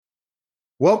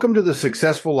Welcome to the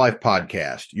Successful Life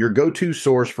Podcast, your go-to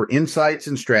source for insights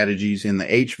and strategies in the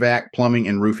HVAC, plumbing,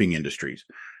 and roofing industries.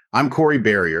 I'm Corey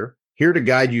Barrier, here to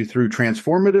guide you through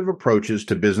transformative approaches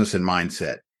to business and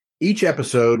mindset. Each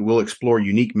episode will explore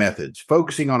unique methods,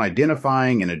 focusing on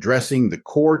identifying and addressing the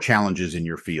core challenges in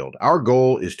your field. Our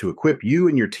goal is to equip you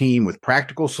and your team with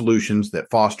practical solutions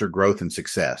that foster growth and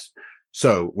success.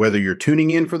 So, whether you're tuning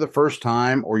in for the first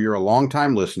time or you're a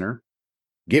longtime listener,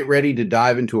 get ready to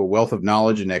dive into a wealth of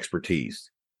knowledge and expertise.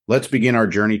 Let's begin our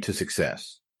journey to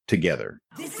success together.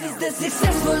 This is the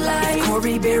Successful Life.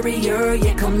 Corey Barrier,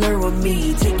 yeah, come learn with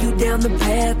me. Take you down the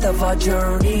path of our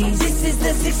journeys. This is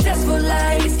the Successful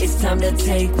Life. It's time to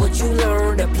take what you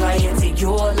learned, apply it to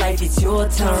your life. It's your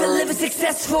turn to live a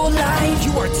successful life.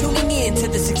 You are tuning in to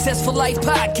the Successful Life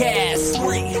Podcast.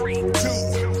 3,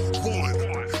 2, 1,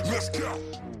 let's go.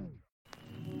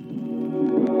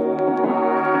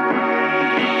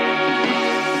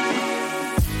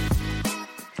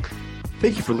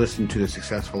 Thank you for listening to the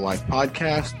Successful Life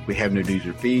Podcast. We have no dues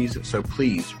or fees, so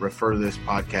please refer this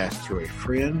podcast to a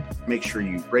friend. Make sure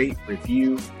you rate,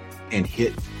 review, and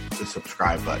hit the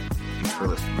subscribe button. Thanks for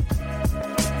listening.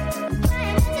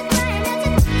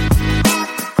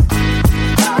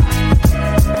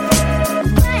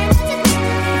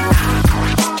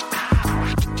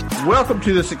 Welcome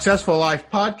to the Successful Life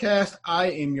Podcast. I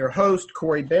am your host,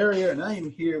 Corey Barrier, and I am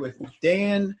here with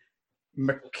Dan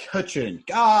McCutcheon.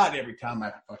 God, every time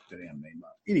I fuck the damn name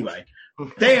up. Anyway,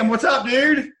 Dan, what's up,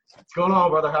 dude? What's going on,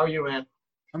 brother? How are you, man?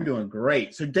 I'm doing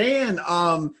great. So Dan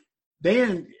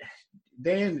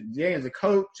is a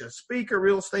coach, a speaker,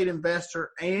 real estate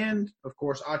investor, and of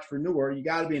course, entrepreneur. You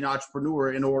got to be an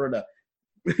entrepreneur in order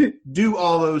to do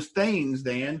all those things,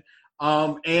 Dan.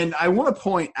 And I want to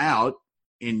point out,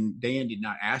 and Dan did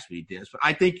not ask me this, but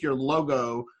I think your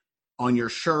logo on your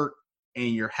shirt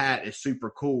and your hat is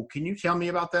super cool. Can you tell me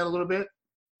about that a little bit?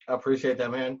 I appreciate that,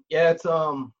 man. Yeah, it's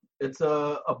a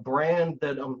brand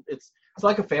that it's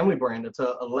like a family brand. It's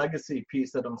a legacy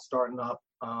piece that I'm starting up.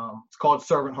 It's called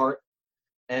Servant Heart,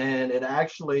 and it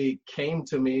actually came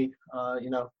to me.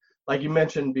 Like you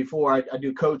mentioned before, I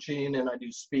do coaching and I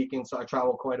do speaking, so I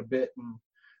travel quite a bit. And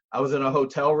I was in a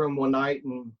hotel room one night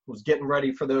and was getting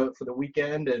ready for the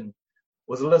weekend and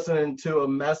was listening to a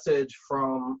message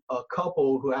from a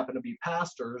couple who happen to be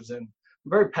pastors, and I'm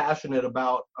very passionate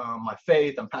about my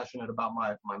faith. I'm passionate about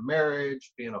my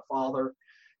marriage, being a father,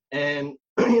 and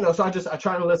so I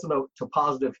try to listen to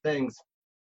positive things.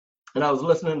 And I was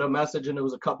listening to a message, and it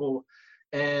was a couple,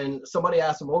 and somebody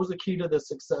asked them what was the key to the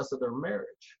success of their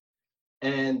marriage,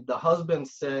 and the husband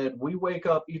said, "We wake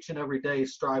up each and every day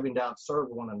striving to outserve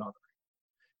one another,"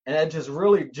 and it just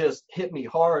really just hit me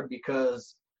hard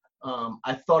because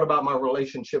I thought about my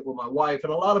relationship with my wife,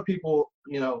 and a lot of people,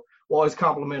 will always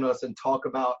compliment us and talk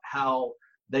about how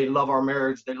they love our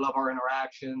marriage, they love our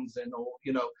interactions, and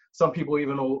some people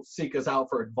even will seek us out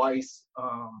for advice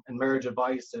and marriage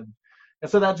advice, and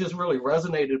so that just really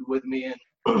resonated with me.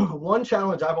 And one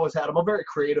challenge I've always had, I'm a very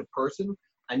creative person.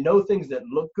 I know things that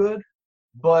look good,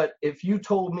 but if you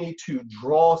told me to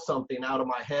draw something out of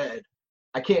my head,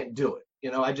 I can't do it.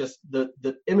 I just the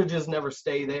images never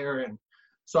stay there. And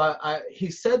so he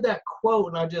said that quote,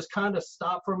 and I just kind of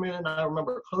stopped for a minute, and I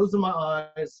remember closing my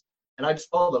eyes, and I just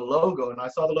saw the logo, and I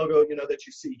saw the logo, that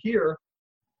you see here,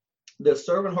 the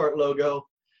Servant Heart logo,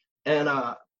 and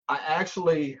I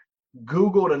actually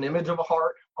Googled an image of a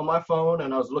heart on my phone,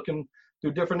 and I was looking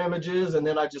through different images, and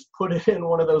then I just put it in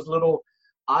one of those little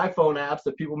iPhone apps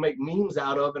that people make memes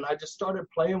out of, and I just started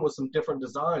playing with some different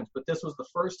designs. But this was the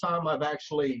first time I've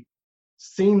actually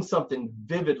seen something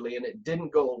vividly, and it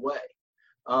didn't go away.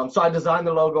 So I designed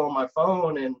the logo on my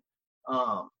phone, and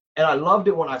I loved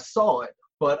it when I saw it.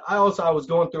 But I was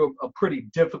going through a pretty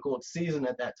difficult season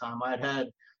at that time. I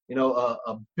had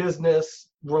a business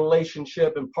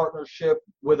relationship and partnership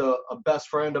with a best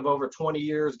friend of over 20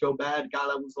 years go bad. Guy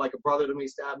that was like a brother to me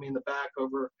stabbed me in the back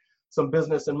over some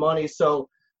business and money. So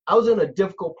I was in a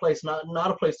difficult place,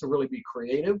 not a place to really be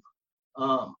creative,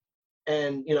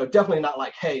 and definitely not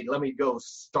like, hey, let me go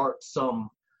start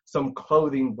some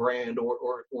clothing brand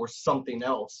or something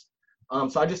else.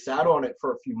 So I just sat on it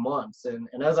for a few months. And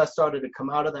as I started to come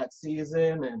out of that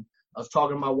season and I was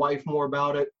talking to my wife more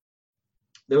about it,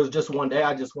 there was just one day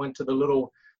I just went to the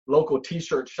little local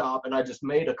t-shirt shop and I just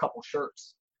made a couple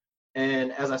shirts.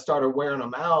 And as I started wearing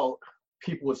them out,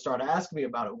 people would start asking me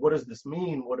about it. What does this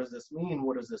mean? What does this mean?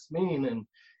 What does this mean? And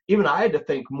even I had to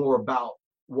think more about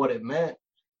what it meant.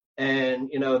 And,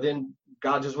 then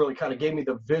God just really kind of gave me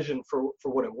the vision for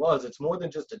what it was. It's more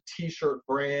than just a t-shirt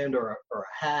brand or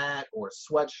a hat or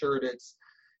a sweatshirt.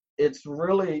 it's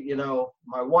really,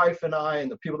 my wife and I and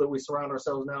the people that we surround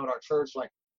ourselves now in our church, like,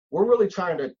 we're really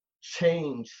trying to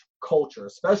change culture,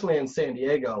 especially in San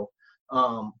Diego.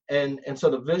 And so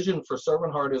the vision for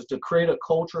Servant Heart is to create a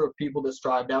culture of people that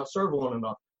strive to outserve one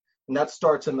another. And that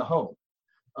starts in the home.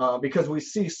 Because we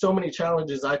see so many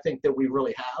challenges, I think, that we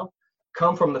really have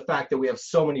come from the fact that we have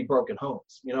so many broken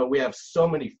homes. We have so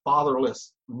many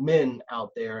fatherless men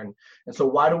out there. And so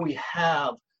why do we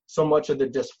have so much of the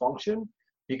dysfunction?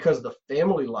 Because the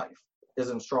family life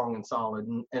isn't strong and solid.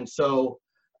 And so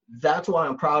that's why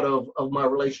I'm proud of my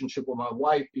relationship with my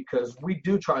wife, because we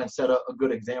do try and set a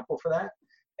good example for that.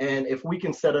 And if we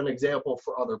can set an example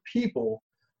for other people,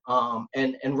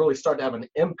 and really start to have an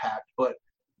impact. But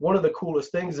one of the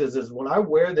coolest things is when I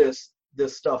wear this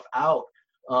stuff out,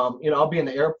 I'll be in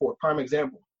the airport, prime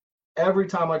example. Every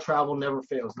time I travel, never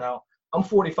fails. Now, I'm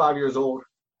 45 years old.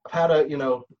 I've had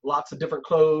lots of different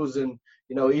clothes and,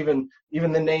 even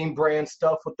the name brand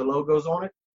stuff with the logos on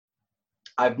it.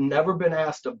 I've never been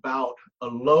asked about a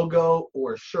logo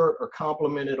or a shirt or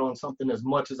complimented on something as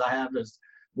much as I have as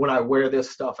when I wear this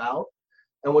stuff out.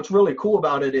 And what's really cool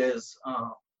about it is,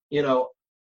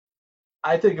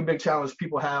 I think a big challenge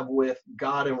people have with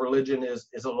God and religion is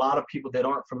a lot of people that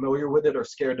aren't familiar with it are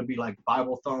scared to be like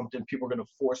Bible thumped and people are going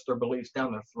to force their beliefs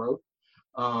down their throat.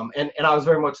 And I was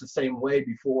very much the same way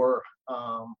before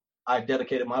I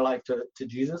dedicated my life to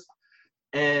Jesus.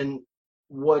 And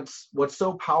what's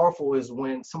so powerful is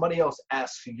when somebody else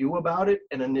asks you about it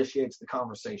and initiates the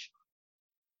conversation.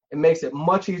 It makes it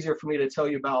much easier for me to tell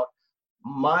you about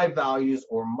my values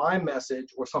or my message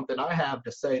or something I have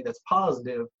to say that's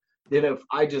positive than if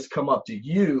I just come up to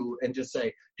you and just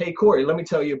say, hey, Corey, let me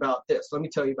tell you about this. Let me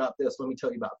tell you about this. Let me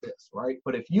tell you about this, right?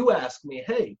 But if you ask me,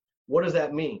 hey, what does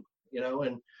that mean?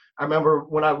 And I remember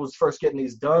when I was first getting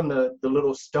these done, the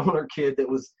little stoner kid that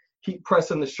was keep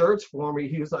pressing the shirts for me,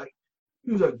 he was like,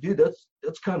 dude,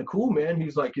 that's kind of cool, man.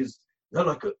 He's like, is that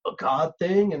like a God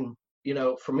thing? And,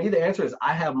 for me, the answer is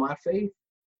I have my faith.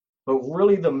 But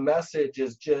really the message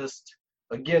is just,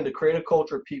 again, to create a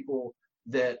culture of people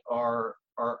that are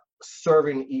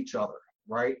serving each other,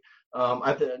 right?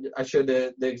 I shared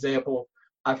the example.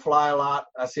 I fly a lot.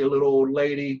 I see a little old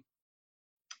lady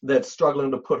that's struggling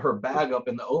to put her bag up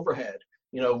in the overhead,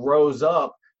 rows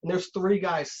up. And there's 3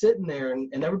 guys sitting there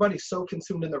and everybody's so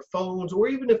consumed in their phones, or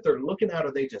even if they're looking at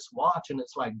her, they just watch. And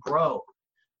it's like, bro,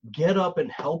 get up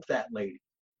and help that lady.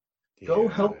 Go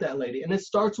help that lady. And it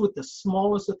starts with the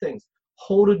smallest of things.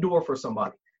 Hold a door for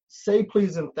somebody. Say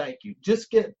please and thank you.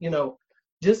 Just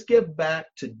get back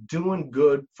to doing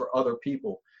good for other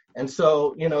people. And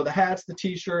so, the hats, the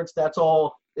T-shirts, it's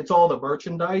all the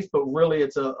merchandise, but really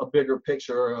it's a bigger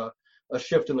picture, a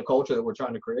shift in the culture that we're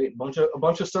trying to create. A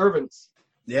bunch of servants.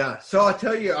 Yeah. So I'll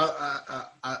tell you,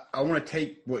 I want to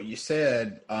take what you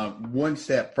said one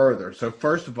step further. So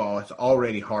first of all, it's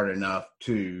already hard enough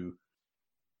to,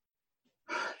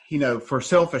 for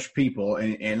selfish people,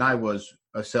 and I was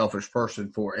a selfish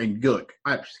person and look,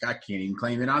 I can't even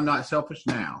claim it. I'm not selfish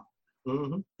now,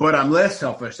 but I'm less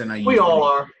selfish than I used to be. We all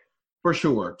are. For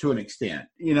sure, to an extent,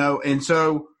 and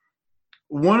so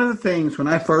one of the things when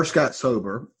I first got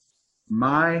sober,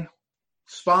 my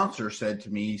sponsor said to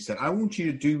me, he said, I want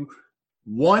you to do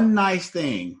one nice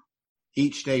thing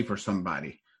each day for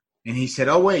somebody. And he said,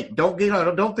 oh, wait, don't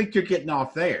think you're getting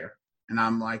off there. And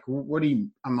I'm like, what do you,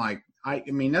 I'm like, I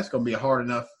mean, that's going to be hard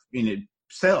enough in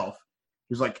itself.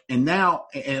 He was like, and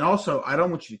also, I don't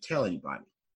want you to tell anybody.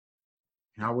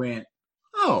 And I went,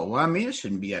 oh, well, I mean, it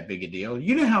shouldn't be that big a deal.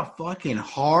 You know how fucking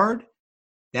hard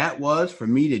that was for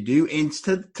me to do? And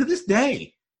to this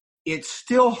day, it's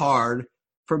still hard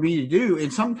for me to do.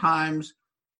 And sometimes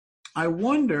I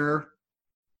wonder,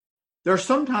 there are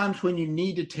sometimes when you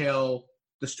need to tell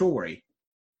the story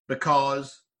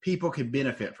because people can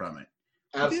benefit from it.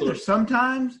 Absolutely.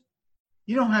 Sometimes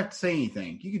you don't have to say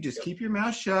anything. You can just keep your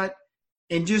mouth shut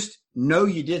and just know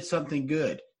you did something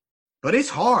good. But it's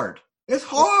hard. It's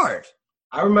hard.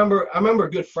 I remember a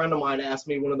good friend of mine asked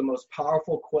me one of the most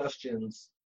powerful questions.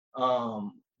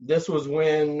 This was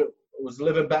when I was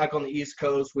living back on the East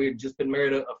Coast. We had just been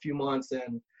married a few months,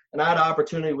 and I had an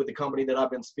opportunity with the company that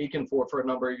I've been speaking for a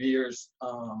number of years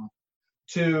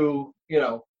to,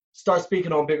 start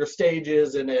speaking on bigger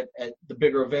stages and at the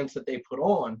bigger events that they put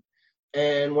on.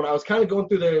 And when I was kind of going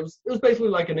through there, it was basically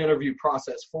like an interview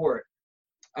process for it.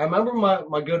 I remember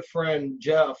my good friend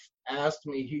Jeff asked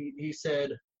me, he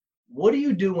said, what do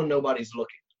you do when nobody's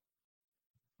looking?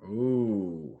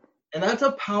 Ooh. And that's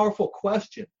a powerful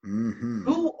question. Mm-hmm.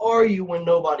 Who are you when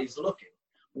nobody's looking?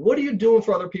 What are you doing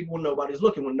for other people when nobody's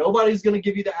looking? When nobody's going to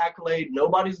give you the accolade,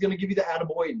 nobody's going to give you the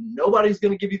attaboy, nobody's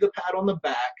going to give you the pat on the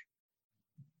back.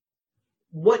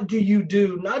 what do you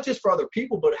do, not just for other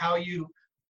people, but how you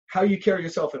carry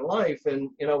yourself in life. And,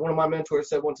 one of my mentors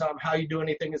said one time, how you do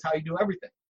anything is how you do everything.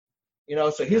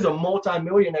 So he's a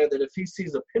multimillionaire that if he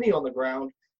sees a penny on the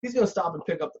ground, he's going to stop and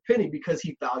pick up the penny because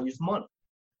he values money.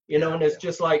 And it's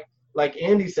just like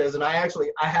Andy says, and I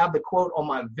have the quote on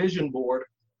my vision board.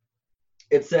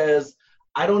 It says,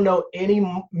 I don't know any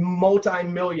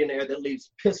multimillionaire that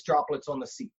leaves piss droplets on the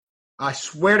seat. I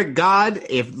swear to God,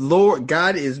 if Lord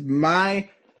God is my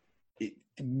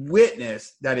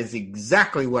witness, that is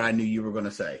exactly what I knew you were going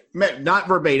to say. Not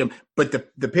verbatim, but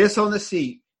the piss on the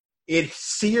seat, it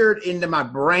seared into my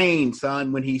brain,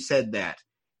 son, when he said that.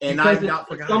 And because I've not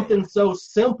forgotten something so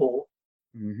simple,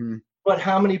 mm-hmm. But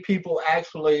how many people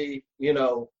actually,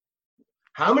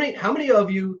 how many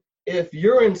of you, if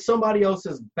you're in somebody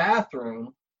else's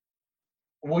bathroom,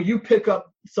 will you pick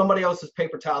up somebody else's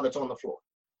paper towel that's on the floor?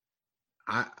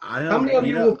 I don't. How many of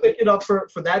you will pick it up for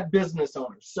that business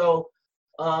owner? So,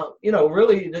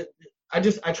 really,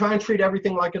 I try and treat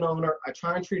everything like an owner. I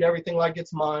try and treat everything like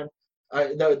it's mine.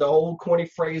 The old corny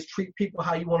phrase, treat people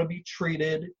how you want to be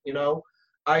treated.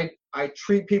 I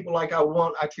treat people like I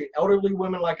treat elderly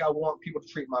women like I want people to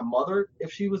treat my mother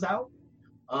if she was out.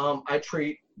 I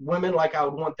treat women like I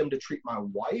would want them to treat my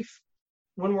wife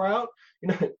when we're out.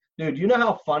 Dude, you know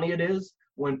how funny it is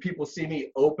when people see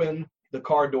me open the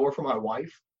car door for my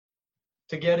wife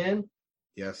to get in?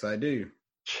 Yes, I do.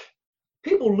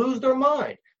 People lose their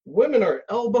mind. Women are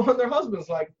elbowing their husbands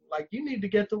like you need to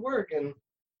get to work. And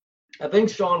I think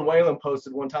Sean Whalen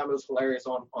posted one time, it was hilarious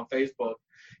on Facebook.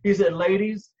 He said,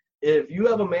 ladies, if you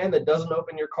have a man that doesn't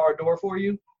open your car door for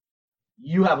you,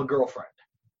 you have a girlfriend.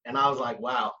 And I was like,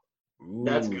 wow,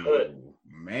 that's good.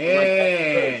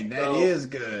 Man, that is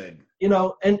good.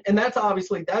 And that's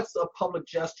obviously, that's a public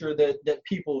gesture that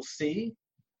people see,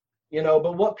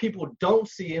 but what people don't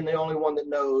see, and the only one that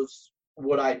knows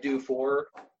what I do for her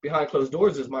behind closed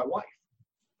doors is my wife.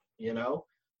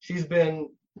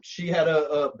 She had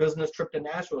a business trip to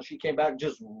Nashville. She came back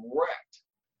just wrecked,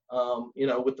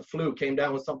 with the flu, came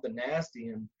down with something nasty.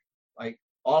 And like,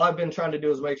 all I've been trying to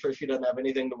do is make sure she doesn't have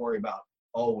anything to worry about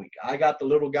all week. I got the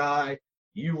little guy,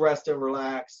 you rest and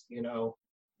relax,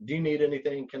 do you need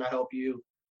anything? Can I help you?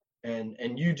 And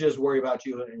you just worry about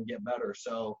you and get better.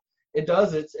 So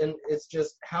it's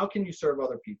just, how can you serve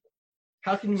other people?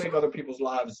 How can you make other people's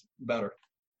lives better?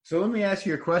 So let me ask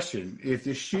you a question. If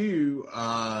the shoe,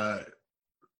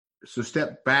 so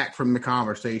step back from the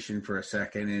conversation for a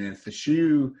second, and if the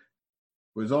shoe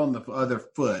was on the other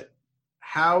foot,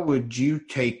 how would you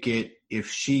take it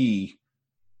if she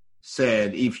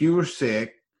said, if you were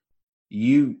sick,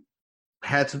 you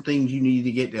had some things you needed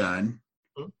to get done,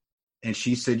 mm-hmm. and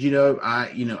she said,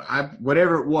 I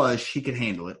whatever it was, she could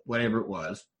handle it, whatever it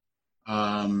was.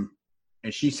 And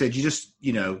she said, you just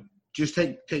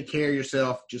take care of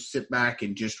yourself, just sit back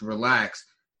and just relax.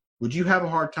 Would you have a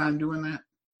hard time doing that?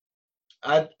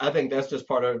 I think that's just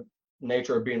part of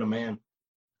nature of being a man.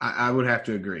 I would have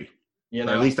to agree. Or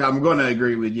at least I'm going to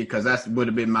agree with you, because that would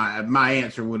have been my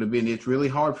answer would have been, it's really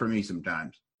hard for me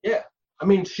sometimes. Yeah. I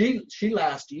mean, she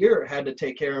last year had to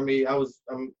take care of me.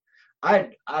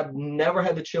 I've never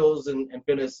had the chills and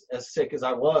been as sick as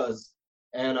I was.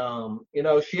 And,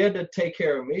 she had to take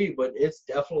care of me, but it's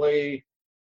definitely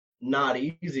not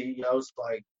easy. It's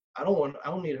like, I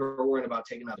don't need her worrying about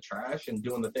taking out the trash and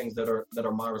doing the things that are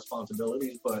my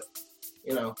responsibilities. But,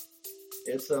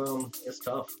 it's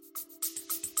tough.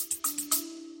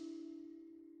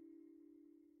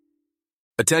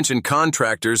 Attention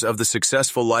contractors of the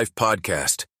Successful Life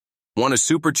podcast. Want to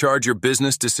supercharge your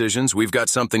business decisions? We've got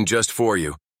something just for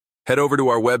you. Head over to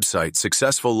our website,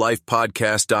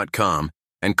 successfullifepodcast.com,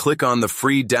 and click on the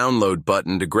free download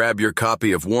button to grab your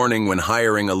copy of Warning When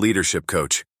Hiring a Leadership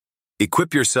Coach.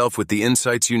 Equip yourself with the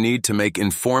insights you need to make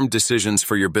informed decisions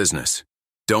for your business.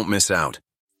 Don't miss out.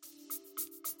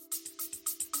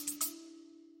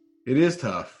 It is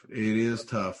tough. It is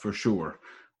tough for sure.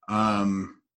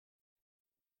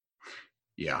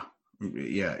 Yeah,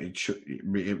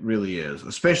 it really is.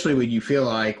 Especially when you feel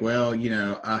like, well,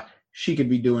 she could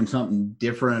be doing something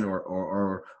different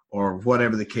or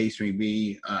whatever the case may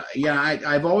be.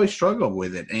 I've always struggled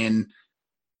with it, and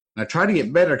I try to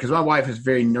get better because my wife is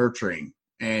very nurturing,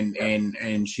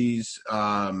 and she's.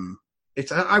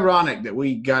 It's ironic that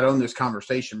we got on this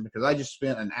conversation because I just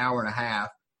spent an hour and a half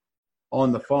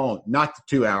on the phone, not the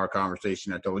 2-hour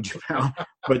conversation I told you about,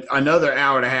 but another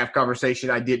hour and a half conversation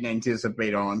I didn't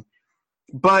anticipate on.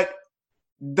 But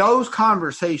those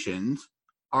conversations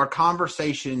are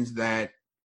conversations that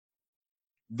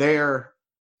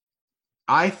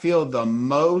I feel the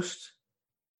most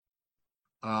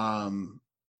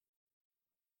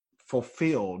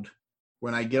fulfilled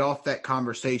when I get off that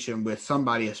conversation with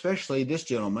somebody, especially this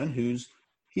gentleman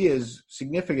he is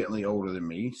significantly older than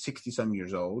me, 60-some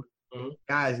years old. Mm-hmm.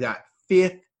 Guy's got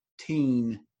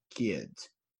 15 kids.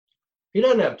 He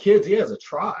doesn't have kids. He has a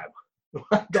tribe.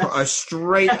 A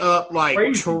straight up like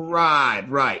crazy. tribe,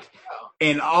 right?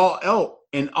 Wow.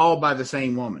 And all by the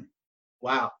same woman.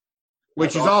 Wow.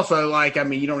 Which That's is awesome. also like, I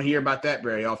mean, you don't hear about that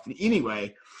very often.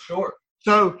 Anyway, Sure.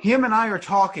 so him and I are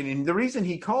talking, and the reason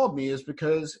he called me is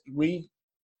because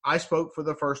I spoke for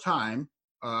the first time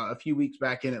a few weeks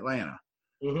back in Atlanta.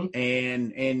 Mm-hmm.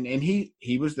 And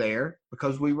he was there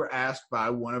because we were asked by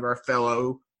one of our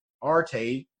fellow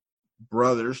Arte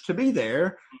brothers to be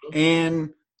there. Mm-hmm. And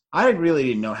I really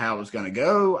didn't know how it was going to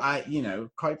go.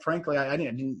 Quite frankly, I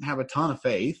didn't have a ton of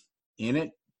faith in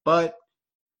it, but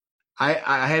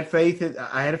I had faith.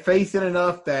 I had faith in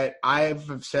enough that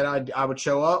I've said I would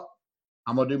show up.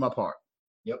 I'm going to do my part.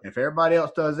 Yep. If everybody else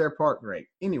does their part, great.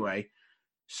 Anyway,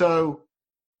 so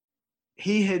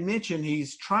he had mentioned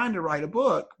he's trying to write a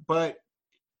book, but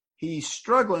he's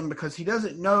struggling because he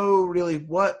doesn't know really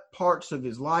what parts of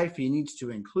his life he needs to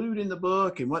include in the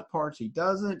book and what parts he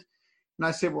doesn't. And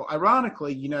I said, well,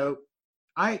 ironically,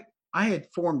 I had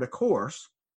formed a course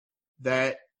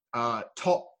that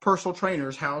taught personal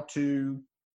trainers how to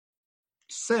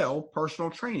sell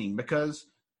personal training, because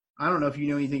I don't know if you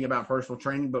know anything about personal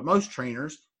training, but most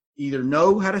trainers either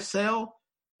know how to sell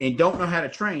and don't know how to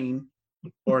train,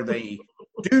 or they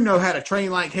do know how to train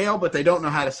like hell, but they don't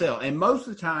know how to sell. And most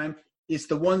of the time, it's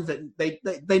the ones that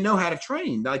they know how to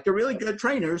train. Like, they're really good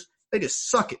trainers. They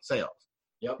just suck at sales.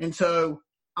 Yep. And so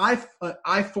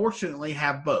I fortunately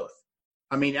have both.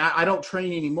 I mean, I don't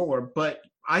train anymore, but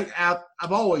I've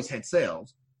always had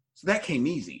sales. So that came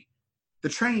easy. The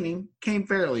training came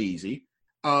fairly easy.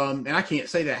 And I can't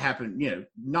say that happened.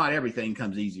 Not everything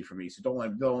comes easy for me. So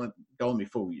don't let me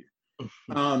fool you.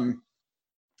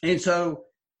 And so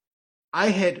I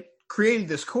had created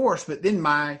this course, but then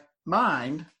my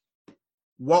mind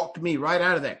walked me right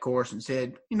out of that course and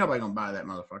said, nobody gonna buy that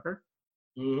motherfucker.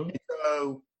 Mm-hmm. And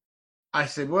so I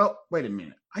said, well, wait a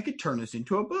minute. I could turn this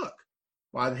into a book.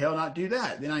 Why the hell not do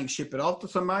that? Then I can ship it off to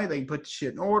somebody. They can put the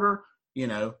shit in order,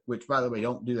 which, by the way,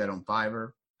 don't do that on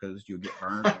Fiverr because you'll get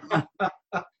burned.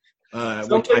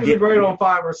 Some things are great on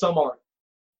Fiverr, some aren't.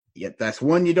 Yeah, that's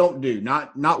one you don't do.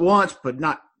 Not once,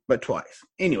 but twice.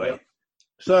 Anyway,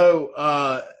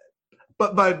 so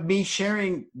but by me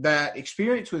sharing that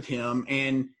experience with him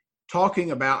and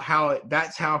talking about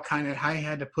that's how kind of I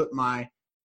had to put my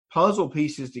puzzle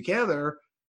pieces together,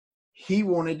 he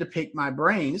wanted to pick my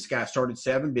brain. This guy started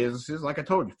 7 businesses, like I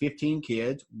told you, 15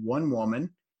 kids, 1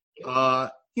 woman.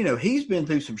 He's been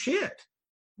through some shit.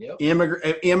 Yep.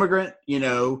 Immigrant,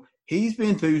 he's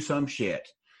been through some shit.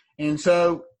 And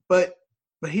so, but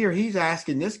here he's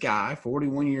asking this guy,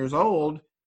 41 years old,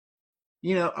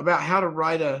 about how to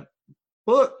write a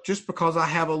book just because I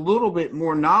have a little bit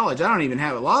more knowledge. I don't even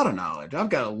have a lot of knowledge. I've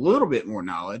got a little bit more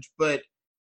knowledge, but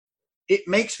it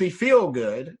makes me feel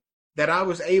good that I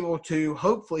was able to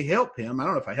hopefully help him. I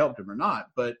don't know if I helped him or not,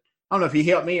 but I don't know if he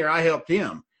helped me or I helped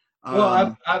him.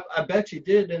 Well, I bet you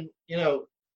did. And,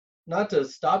 not to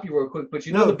stop you real quick, but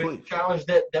the big challenge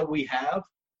that we have,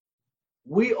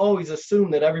 we always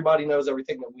assume that everybody knows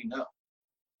everything that we know.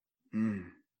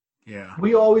 Yeah.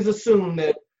 We always assume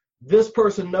that this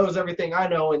person knows everything I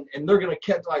know, and they're going to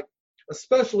catch, like,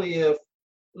 especially if,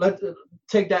 let's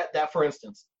take that for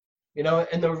instance, and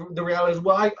the reality is,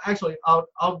 well,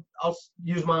 I'll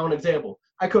use my own example.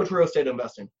 I coach real estate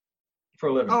investing for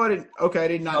a living. Oh, I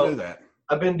did not know that.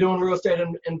 I've been doing real estate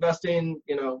investing,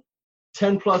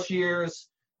 10 plus years,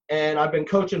 and I've been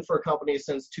coaching for a company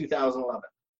since 2011.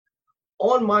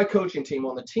 On my coaching team,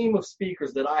 on the team of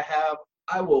speakers that I have,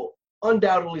 I will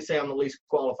undoubtedly say I'm the least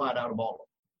qualified out of all of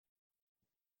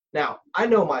them. Now, I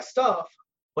know my stuff,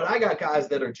 but I got guys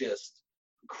that are just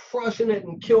crushing it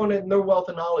and killing it, and their wealth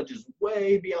of knowledge is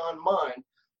way beyond mine.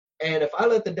 And if I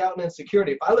let the doubt and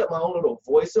insecurity, if I let my own little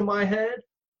voice in my head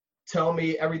tell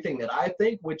me everything that I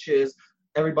think, which is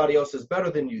everybody else is better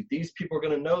than you, these people are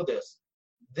going to know this,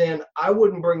 then I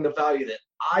wouldn't bring the value that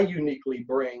I uniquely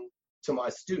bring to my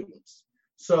students.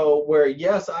 So where,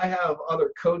 yes, I have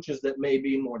other coaches that may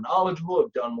be more knowledgeable,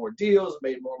 have done more deals,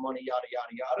 made more money, yada,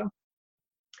 yada, yada,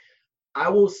 I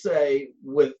will say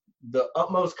with the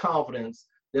utmost confidence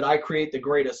that I create the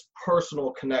greatest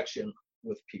personal connection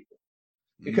with people.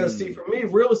 Because, see, for me,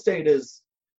 real estate is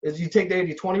you take the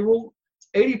 80-20 rule,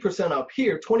 80% up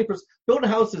here, 20%. Building a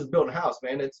house is building a house,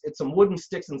 man. It's some wooden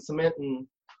sticks and cement and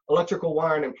electrical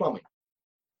wiring and plumbing,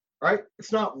 right?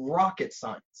 It's not rocket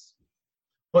science.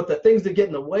 But the things that get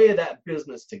in the way of that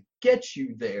business to get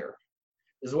you there,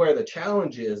 is where the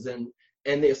challenge is. And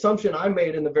the assumption I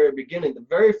made in the very beginning, the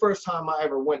very first time I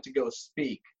ever went to go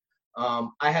speak,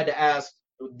 I had to ask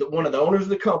one of the owners of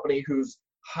the company who's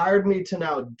hired me to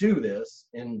now do this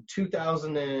in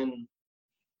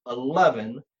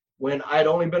 2011, when I'd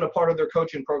only been a part of their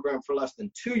coaching program for less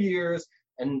than 2 years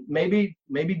and maybe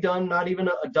done not even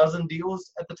a dozen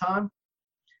deals at the time.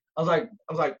 I was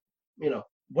like,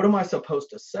 what am I supposed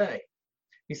to say?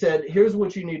 He said, here's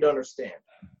what you need to understand.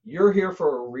 You're here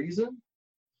for a reason,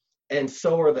 and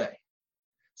so are they.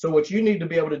 So what you need to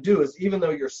be able to do is, even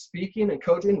though you're speaking and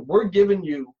coaching, we're giving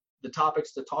you the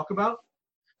topics to talk about.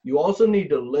 You also need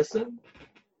to listen,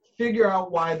 figure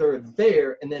out why they're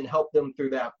there, and then help them through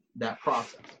that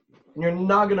process. And you're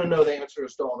not going to know the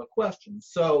answers to all the questions.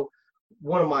 So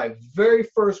one of my very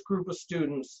first group of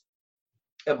students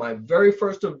at my very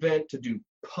first event to do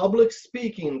public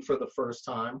speaking for the first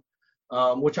time,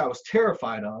 which I was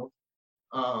terrified of,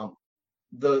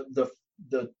 the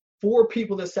 4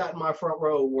 people that sat in my front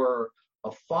row were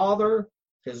a father,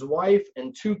 his wife,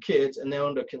 and 2 kids, and they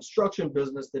owned a construction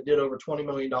business that did over $20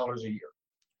 million a year.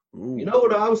 Ooh. You know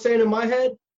what I was saying in my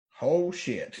head? Oh,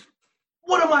 shit.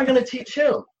 What am I going to teach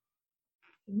him?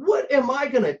 What am I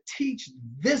going to teach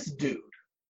this dude?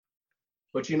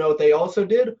 But you know what they also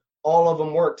did? All of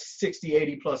them worked 60,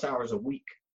 80 plus hours a week.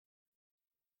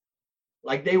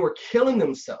 Like, they were killing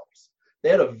themselves. They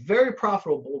had a very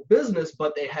profitable business,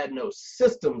 but they had no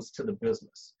systems to the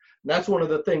business. And that's one of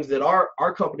the things that our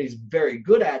company is very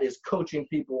good at, is coaching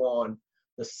people on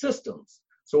the systems.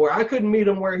 So where I couldn't meet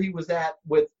him where he was at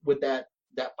with that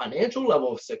financial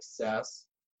level of success,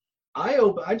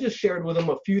 I just shared with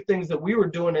him a few things that we were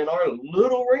doing in our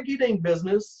little rinky-dink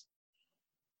business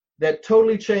that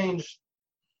totally changed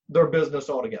their business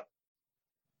altogether.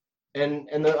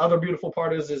 And the other beautiful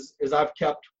part is I've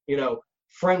kept,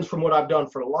 friends from what I've done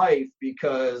for life,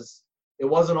 because it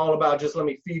wasn't all about just let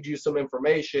me feed you some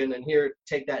information and here,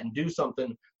 take that and do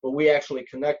something, but we actually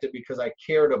connected because I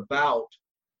cared about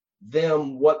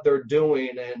them, what they're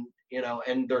doing, and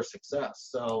their success.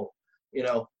 So,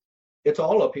 it's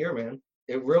all up here, man.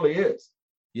 It really is.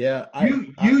 Yeah.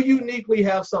 You uniquely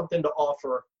have something to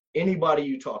offer anybody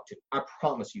you talk to. I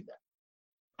promise you that.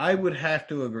 I would have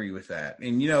to agree with that.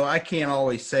 And, I can't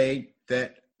always say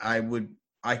that I would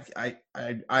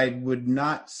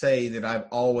not say that I've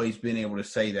always been able to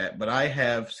say that, but I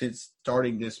have, since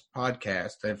starting this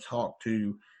podcast, I've talked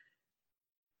to,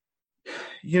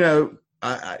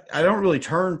 I don't really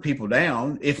turn people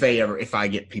down if I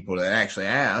get people that actually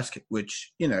ask,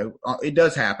 which, it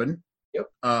does happen. Yep.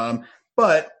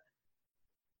 But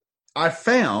I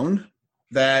found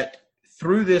that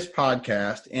through this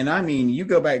podcast, and I mean, you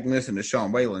go back and listen to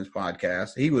Sean Whalen's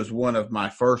podcast. He was one of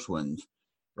my first ones,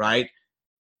 right?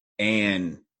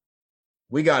 And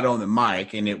we got on the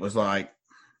mic, and it was like,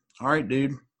 all right,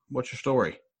 dude, what's your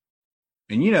story?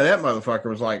 And that motherfucker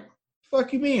was like,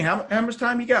 fuck you mean? How much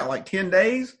time you got? Like 10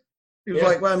 days? He was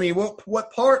like, well, I mean,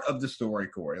 what part of the story,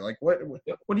 Corey? Like, what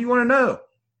do you want to know?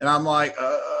 And I'm like,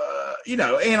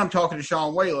 and I'm talking to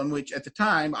Sean Whalen, which at the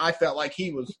time I felt like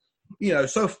he was,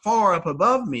 so far up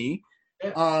above me.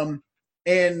 But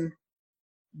the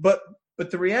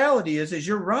reality is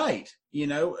you're right.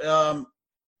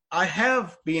 I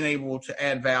have been able to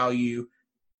add value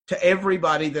to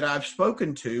everybody that I've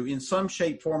spoken to in some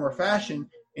shape, form, or fashion.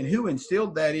 And who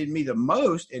instilled that in me the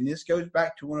most, and this goes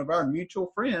back to one of our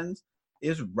mutual friends,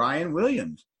 is Ryan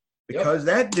Williams. Because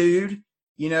that dude,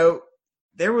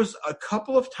 there was a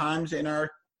couple of times in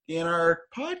our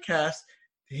podcast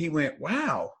he went,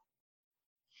 wow,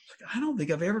 I don't think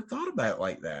I've ever thought about it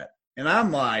like that. And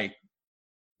I'm like,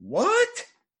 what?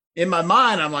 In my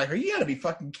mind, I'm like, are you gotta be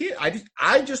fucking kidding?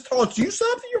 I just taught you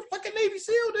something? You're a fucking Navy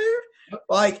SEAL, dude.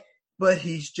 Like, but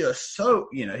he's just so,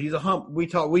 he's a hump.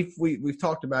 We've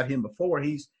talked about him before.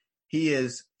 He's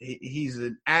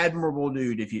an admirable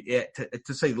dude,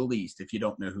 to say the least, if you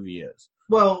don't know who he is.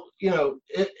 Well,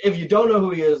 if you don't know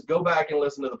who he is, go back and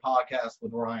listen to the podcast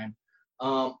with Ryan.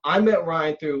 I met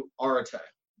Ryan through Arete.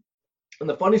 And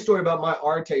the funny story about my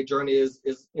Arete journey is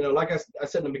like I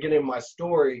said in the beginning of my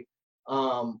story,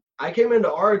 I came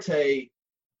into Arete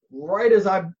right as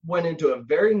I went into a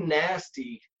very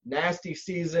nasty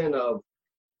season of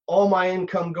all my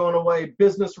income going away,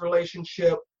 business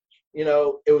relationship.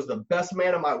 It was the best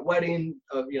man at my wedding,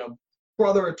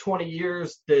 brother of 20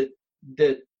 years that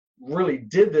really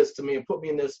did this to me and put me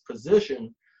in this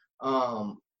position.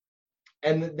 And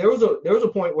there was a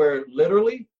point where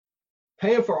literally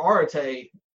paying for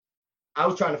Arete, I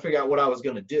was trying to figure out what I was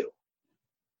going to do.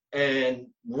 And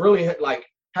really like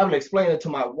having to explain it to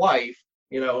my wife,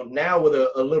 now with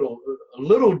a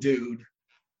little dude.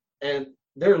 And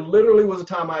there literally was a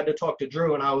time I had to talk to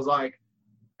Drew, and I was like,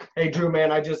 hey, Drew,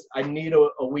 man, I need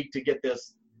a week to get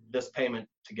this payment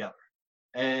together.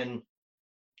 And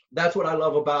that's what I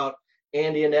love about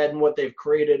Andy and Ed and what they've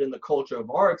created in the culture of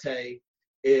Arete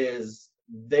is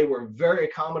they were very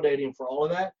accommodating for all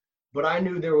of that. But I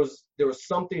knew there was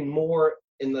something more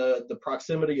in the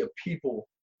proximity of people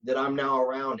that I'm now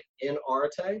around in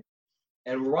Arete.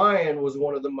 And Ryan was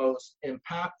one of the most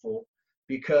impactful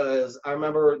because I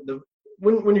remember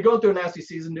when you're going through a nasty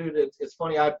season, dude, it's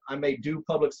funny. I may do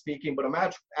public speaking, but I'm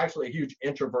actually a huge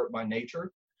introvert by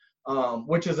nature,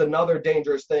 which is another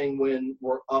dangerous thing when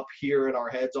we're up here in our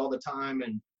heads all the time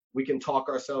and we can talk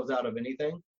ourselves out of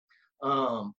anything.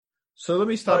 So let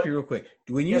me stop you real quick.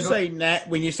 When you say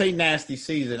nasty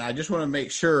season, I just want to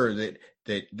make sure that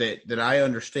I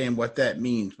understand what that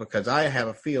means, because I have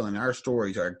a feeling our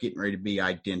stories are getting ready to be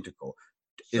identical.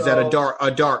 Is that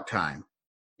a dark time?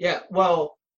 Yeah,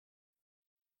 well,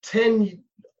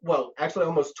 actually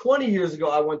almost 20 years ago,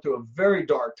 I went through a very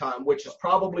dark time, which is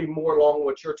probably more along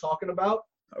what you're talking about.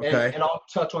 Okay. And I'll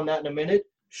touch on that in a minute.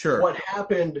 Sure. What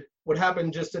happened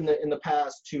just in the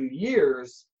past 2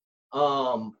 years,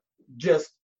 I'm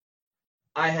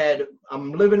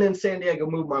living in San Diego,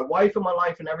 moved my wife and my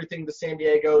life and everything to San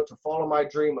Diego to follow my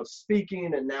dream of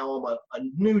speaking. And now I'm a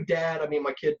new dad. I mean,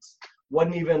 my kids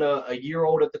wasn't even a year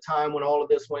old at the time when all of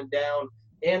this went down.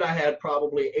 And I had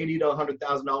probably $80,000 to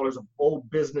 $100,000 of old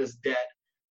business debt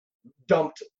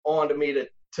dumped onto me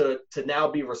to now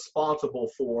be responsible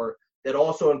for, that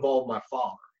also involved my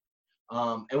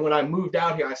father. And when I moved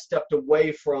out here, I stepped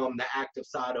away from the active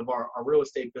side of our real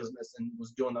estate business and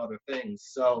was doing other things.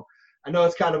 So I know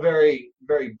it's kind of very,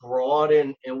 very broad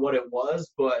in what it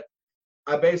was, but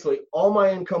I basically, all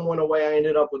my income went away. I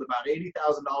ended up with about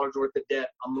 $80,000 worth of debt.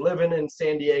 I'm living in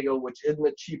San Diego, which isn't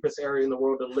the cheapest area in the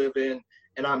world to live in,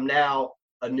 and I'm now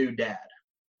a new dad.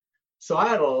 So I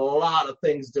had a lot of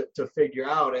things to figure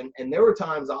out, and there were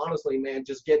times, honestly, man,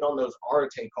 just getting on those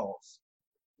Arete calls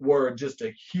were just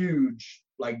a huge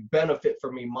benefit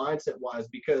for me mindset-wise,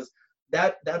 because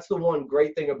that's the one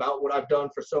great thing about what I've done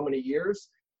for so many years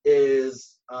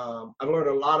is I've learned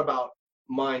a lot about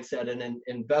mindset and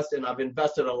I've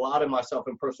invested a lot in myself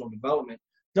in personal development.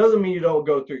 Doesn't mean you don't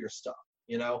go through your stuff,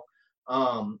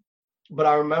 but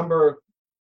I remember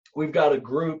we've got a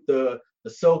group, the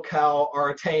SoCal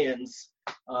Areteans,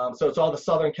 so it's all the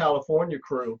Southern California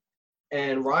crew,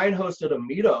 and Ryan hosted a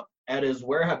meetup at his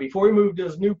warehouse before he moved to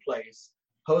his new place,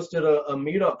 hosted a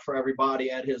meetup for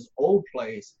everybody at his old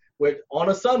place on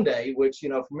a Sunday, which,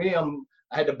 for me,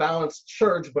 I had to balance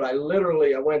church, but I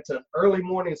went to an early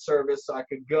morning service so I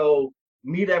could go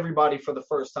meet everybody for the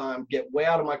first time, get way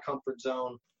out of my comfort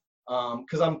zone.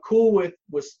 Because I'm cool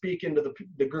with speaking to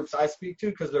the groups I speak to,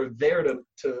 because they're there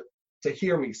to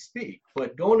hear me speak.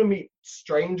 But going to meet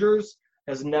strangers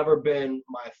has never been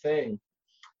my thing.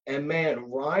 And man,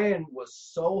 Ryan was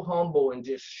so humble and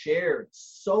just shared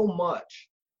so much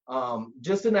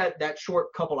just in that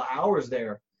short couple of hours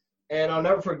there. And I'll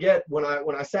never forget when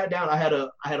I sat down, I had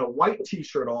a white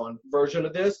T-shirt on version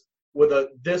of this with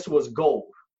 "This was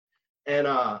gold," and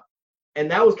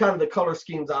that was kind of the color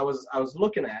schemes I was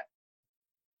looking at.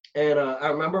 And I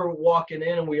remember walking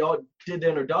in and we all did the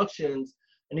introductions,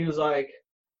 and he was like,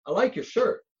 "I like your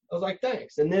shirt." I was like,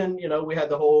 "Thanks." And then we had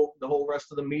the whole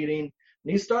rest of the meeting,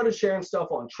 and he started sharing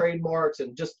stuff on trademarks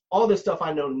and just all this stuff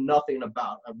I know nothing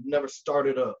about. I've never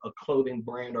started a clothing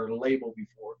brand or a label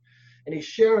before. And he's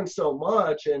sharing so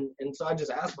much, and so I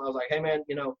just asked him, I was like, "Hey, man,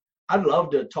 I'd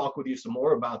love to talk with you some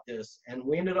more about this." And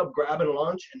we ended up grabbing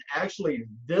lunch, and actually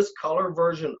this color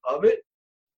version of it,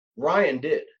 Ryan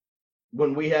did.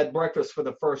 When we had breakfast for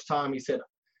the first time, he said,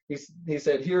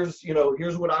 here's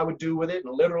what I would do with it,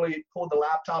 and literally pulled the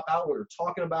laptop out. We were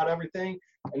talking about everything,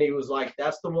 and he was like,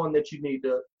 "That's the one that you need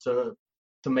to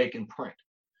make in print."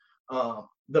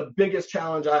 The biggest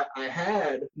challenge I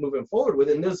had moving forward with,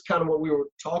 and this is kind of what we were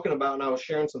talking about, and I was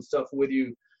sharing some stuff with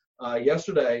you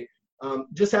yesterday,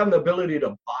 just having the ability to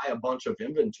buy a bunch of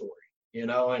inventory,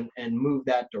 and move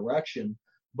that direction.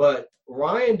 But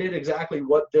Ryan did exactly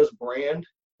what this brand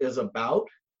is about.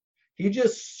 He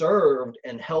just served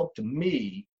and helped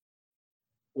me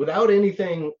without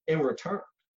anything in return.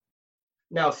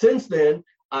 Now, since then,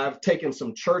 I've taken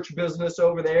some church business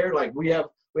over there. We have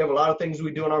a lot of things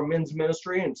we do in our men's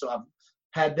ministry, and so I've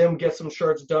had them get some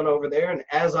shirts done over there. And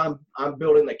as I'm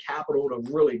building the capital to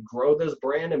really grow this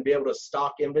brand and be able to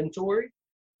stock inventory,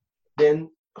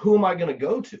 then who am I going to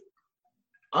go to?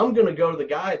 I'm going to go to the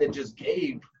guy that just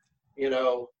gave,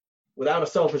 without a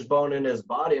selfish bone in his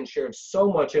body, and shared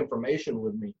so much information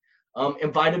with me.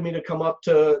 Invited me to come up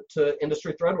to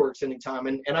Industry Threadworks anytime,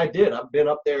 and I did. I've been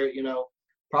up there,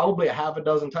 probably a half a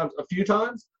dozen times, a few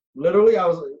times. Literally,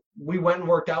 we went and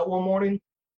worked out one morning,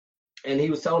 and he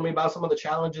was telling me about some of the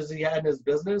challenges he had in his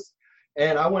business.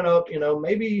 And I went up,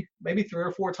 maybe 3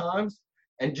 or 4 times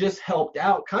and just helped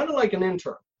out, kind of like an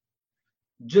intern,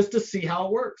 just to see how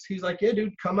it works. He's like, yeah,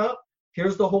 dude, come out.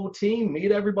 Here's the whole team.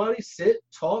 Meet everybody. Sit,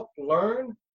 talk,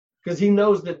 learn. Because he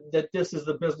knows that this is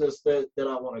the business that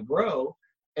I want to grow.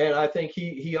 And I think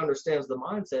he understands the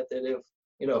mindset that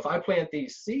if I plant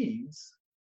these seeds,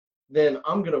 then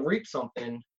I'm going to reap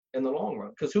something in the long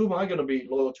run. Because who am I going to be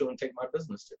loyal to and take my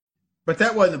business to? But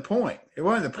that wasn't the point. It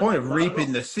wasn't the point of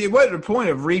reaping the seed. It wasn't the point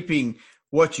of reaping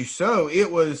what you sow.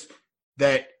 It was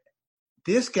that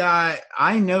this guy,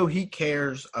 I know he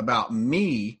cares about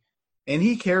me and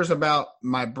he cares about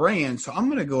my brand. So I'm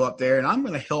going to go up there and I'm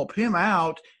going to help him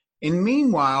out. And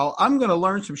meanwhile, I'm going to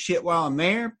learn some shit while I'm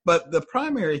there. But the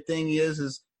primary thing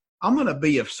is I'm going to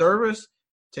be of service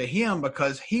to him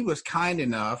because he was kind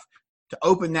enough to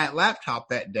open that laptop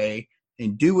that day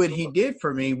and do what he did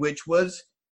for me, which was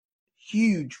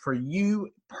huge for you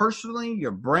personally,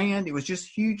 your brand. It was just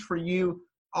huge for you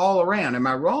all around. Am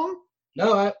I wrong?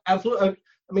 No, absolutely.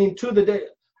 I mean, to the day,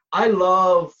 I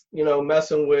love,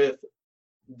 messing with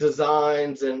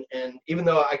designs and even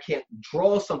though I can't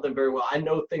draw something very well, I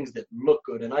know things that look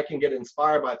good and I can get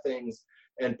inspired by things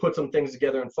and put some things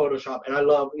together in Photoshop. And I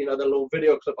love, the little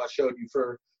video clip I showed you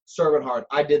for Servant Heart.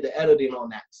 I did the editing on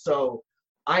that. So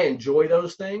I enjoy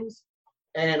those things.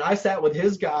 And I sat with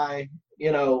his guy,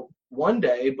 one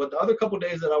day, but the other couple of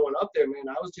days that I went up there, man,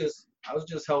 I was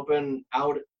just helping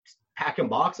out packing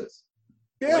boxes,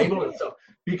 labeling stuff,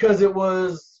 because it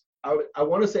was, I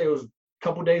want to say it was a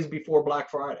couple days before Black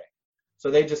Friday.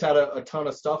 So they just had a ton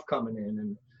of stuff coming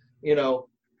in. And,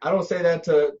 I don't say that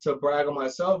to brag on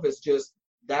myself. It's just,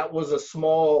 that was a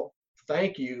small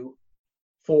thank you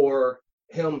for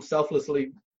him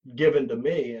selflessly giving to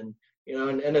me. And,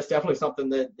 and it's definitely something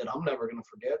that I'm never going to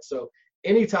forget. So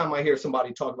anytime I hear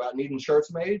somebody talk about needing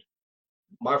shirts made,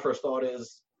 my first thought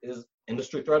is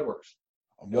Industry Threadworks.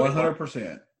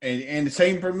 100%. And the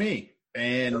same for me.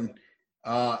 And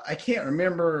I can't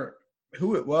remember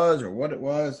who it was or what it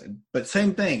was, but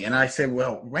same thing. And I said,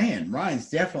 well, Ryan's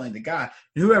definitely the guy.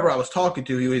 And whoever I was talking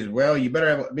to, he was, well, you better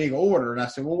have a big order. And I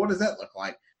said, well, what does that look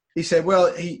like? He said,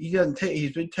 well, he doesn't take,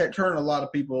 he's been turning a lot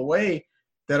of people away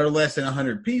that are less than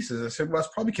 100 pieces. I said, well,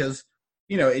 it's probably because,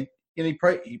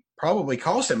 he probably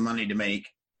cost him money to make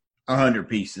 100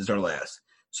 pieces or less.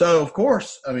 So, of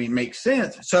course, it makes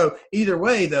sense. So either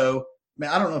way, though,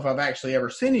 I don't know if I've actually ever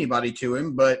sent anybody to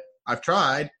him, but I've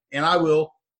tried, and I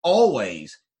will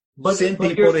always send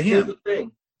people to him. Here's the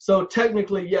thing. So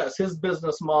technically, yes, his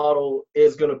business model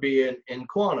is going to be in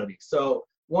quantity. So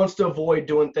wants to avoid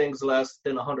doing things less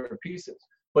than 100 pieces.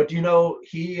 But,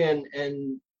 he and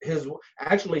his –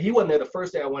 actually, he wasn't there the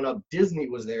first day I went up. Disney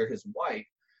was there, his wife.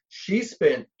 She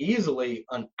spent easily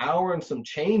an hour and some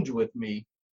change with me,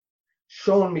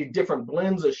 showing me different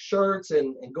blends of shirts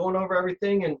and going over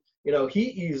everything. And, he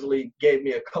easily gave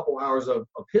me a couple hours of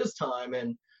his time.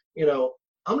 And,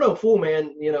 I'm no fool,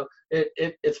 man.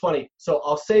 It's funny. So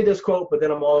I'll say this quote, but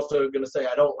then I'm also going to say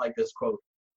I don't like this quote.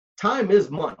 Time is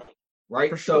money,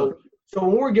 right? For sure. So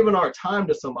when we're giving our time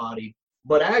to somebody,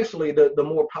 but actually the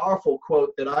more powerful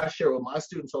quote that I share with my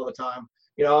students all the time,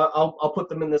 I'll put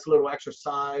them in this little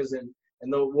exercise and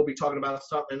we'll be talking about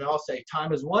something and I'll say,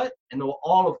 time is what? And they'll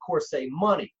all, of course, say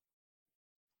money.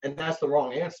 And that's the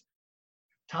wrong answer.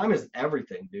 Time is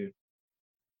everything, dude.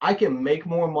 I can make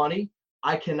more money.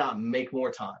 I cannot make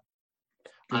more time.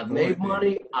 I've made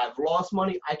money. I've lost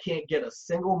money. I can't get a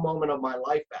single moment of my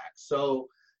life back. So,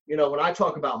 when I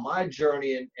talk about my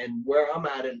journey and where I'm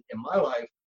at in my life,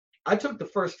 I took the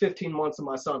first 15 months of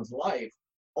my son's life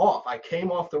off. I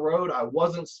came off the road. I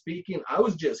wasn't speaking. I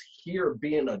was just here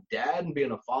being a dad and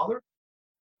being a father.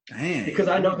 Dang. Because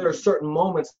I know there are certain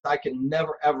moments I can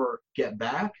never, ever get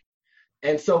back.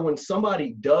 And so when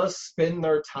somebody does spend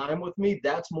their time with me,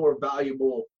 that's more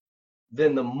valuable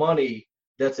than the money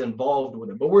that's involved with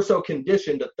it. But we're so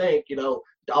conditioned to think,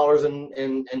 dollars and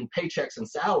paychecks and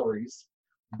salaries.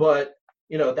 But,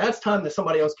 that's time that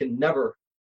somebody else can never,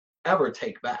 ever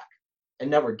take back and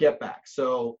never get back.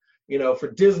 So,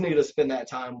 for Disney to spend that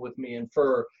time with me and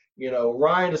for,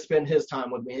 Ryan to spend his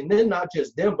time with me, and then not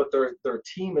just them, but their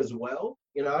team as well.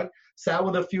 I sat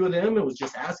with a few of them and was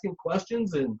just asking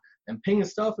questions and pinging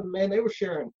stuff. And, man, they were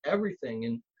sharing everything.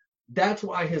 And that's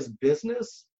why his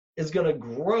business is going to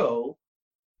grow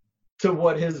to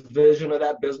what his vision of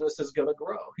that business is going to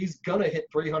grow. He's going to hit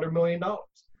 $300 million.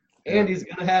 And he's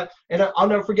going to have, and I'll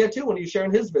never forget too, when he's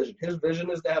sharing his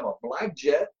vision is to have a black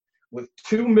jet with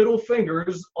 2 middle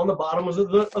fingers on the bottoms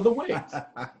of the wings.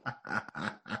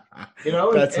 You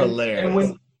know, That's hilarious. And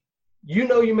when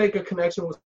you make a connection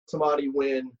with somebody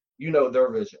when you know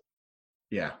their vision.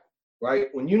 Yeah. Right?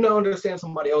 When you understand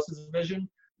somebody else's vision,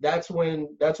 that's when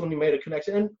you made a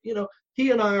connection. And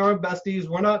he and I are besties.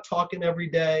 We're not talking every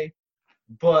day,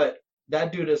 but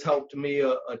that dude has helped me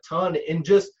a ton in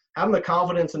just having the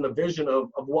confidence and the vision of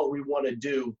what we want to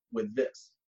do with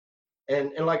this.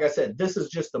 And like I said, this is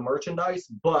just the merchandise,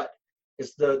 but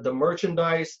it's the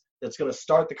merchandise that's going to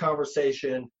start the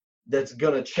conversation, that's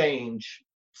going to change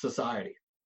society.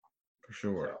 For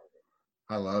sure.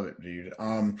 I love it, dude.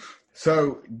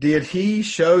 So did he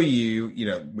show you,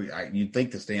 you'd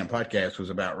think this damn podcast was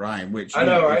about Ryan, which I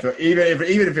know, right?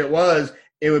 Even if it was,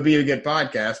 it would be a good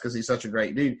podcast because he's such a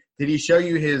great dude. Did he show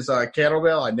you his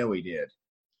kettlebell? I know he did.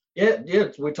 Yeah.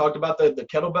 We talked about the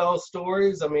kettlebell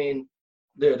stories. I mean,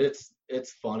 dude, it's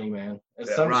funny, man.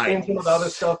 It's some of the other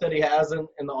stuff that he has in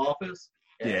the office.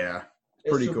 Yeah.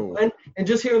 Pretty cool. And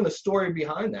just hearing the story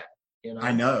behind that,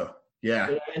 I know.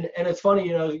 Yeah. And it's funny,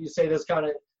 you say this kind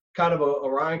of a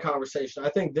Ryan conversation. I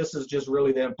think this is just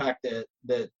really the impact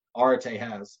that Arete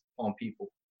has on people.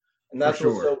 And that's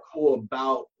what's so cool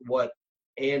about what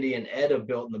Andy and Ed have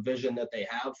built and the vision that they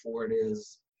have for it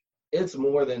is it's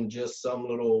more than just some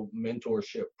little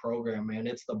mentorship program, man.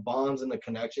 It's the bonds and the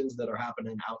connections that are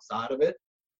happening outside of it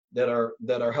that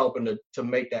are helping to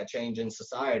make that change in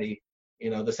society,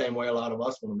 the same way a lot of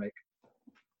us want to make.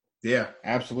 Yeah,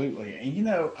 absolutely. And,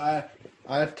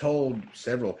 I've told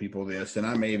several people this, and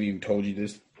I may have even told you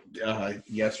this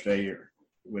yesterday or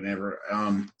whenever.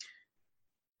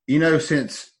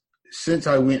 Since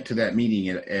I went to that meeting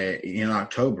in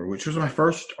October, which was my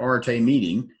first Arete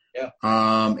meeting, yeah.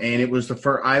 And it was the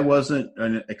first. I wasn't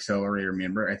an accelerator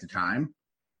member at the time,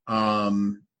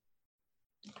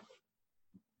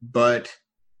 but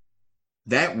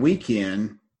that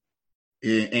weekend,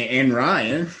 and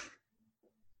Ryan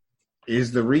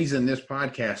is the reason this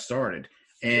podcast started,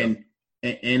 and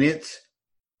it's.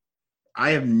 I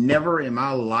have never in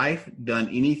my life done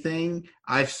anything.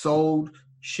 I've sold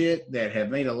shit that have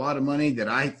made a lot of money that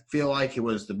I feel like it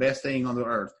was the best thing on the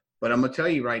earth. But I'm going to tell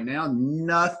you right now,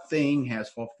 nothing has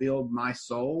fulfilled my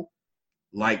soul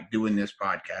like doing this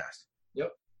podcast.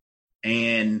 Yep.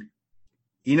 And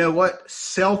you know what?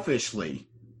 Selfishly,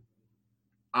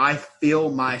 I fill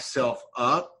myself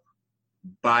up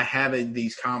by having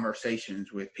these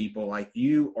conversations with people like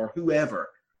you or whoever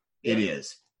it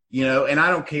is. And I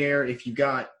don't care if you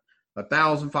got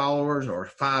 1,000 followers or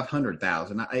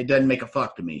 500,000. It doesn't make a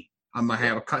fuck to me. I'm going to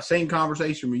have a same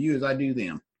conversation with you as I do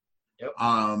them. Yep.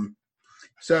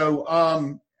 So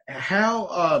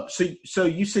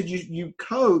you said you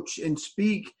coach and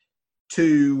speak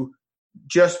to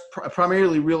just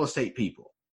primarily real estate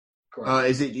people. Correct.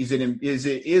 Is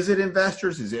it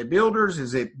investors? Is it builders?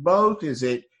 Is it both?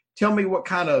 Tell me what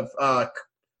kind of,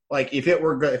 like if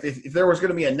there was going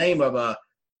to be a name of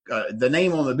the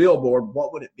name on the billboard,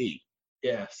 what would it be?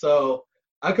 Yeah. So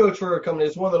I coach for a company.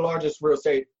 It's one of the largest real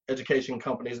estate education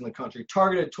companies in the country,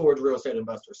 targeted towards real estate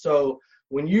investors. So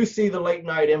when you see the late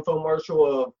night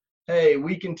infomercial of, hey,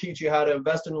 we can teach you how to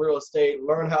invest in real estate,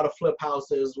 learn how to flip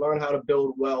houses, learn how to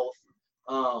build wealth,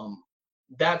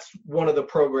 that's one of the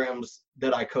programs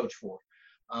that I coach for.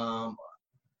 Sounds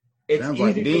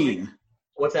like Dean.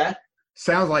 What's that?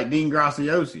 Sounds like Dean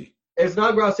Graziosi. It's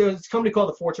not Graziosi. It's a company called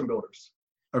the Fortune Builders.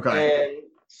 Okay. And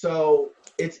so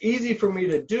it's easy for me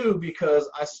to do because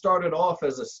I started off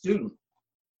as a student.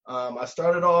 I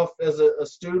started off as a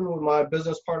student with my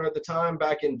business partner at the time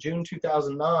back in June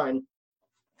 2009.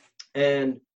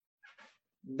 And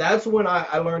that's when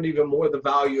I learned even more the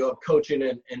value of coaching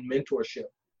and mentorship.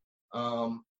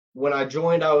 When I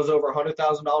joined, I was over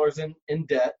 $100,000 in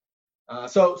debt.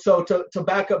 So to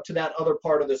back up to that other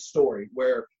part of the story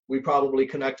where we probably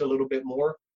connect a little bit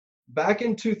more. Back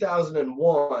in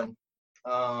 2001,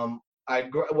 I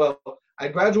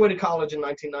graduated college in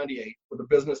 1998 with a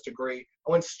business degree.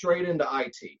 I went straight into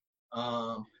IT.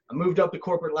 I moved up the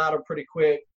corporate ladder pretty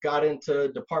quick, got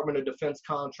into Department of Defense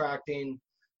contracting,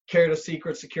 carried a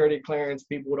secret security clearance.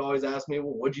 People would always ask me,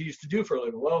 well, what'd you used to do for a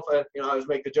living? Well, I always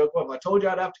make the joke, well, if I told you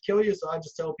I'd have to kill you, so I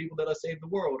just tell people that I saved the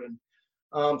world.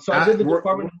 And so I did the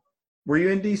department. Were you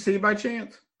in D.C. by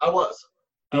chance? I was.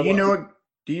 Do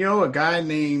you know a guy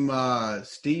named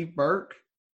Steve Burke?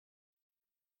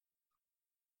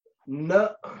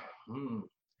 No.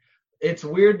 It's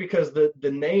weird because the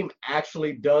name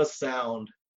actually does sound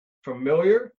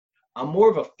familiar. I'm more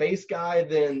of a face guy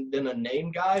than a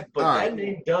name guy, but that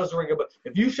name does ring a bell.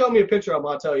 If you show me a picture, I'm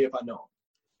going to tell you if I know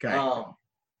him. Okay.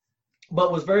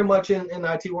 But was very much in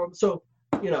IT world. So,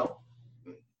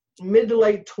 mid to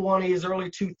late 20s, early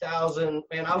 2000,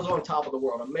 man, I was on top of the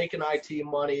world. I'm making IT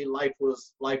money. Life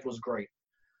was great.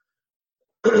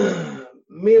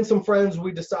 Me and some friends,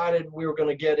 we decided we were going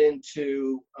to get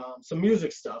into some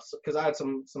music stuff because I had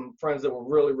some friends that were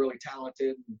really, really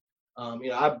talented.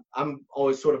 I'm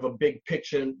always sort of a big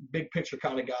picture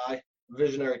kind of guy,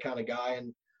 visionary kind of guy,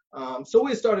 and so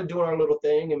we started doing our little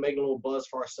thing and making a little buzz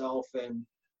for ourselves. And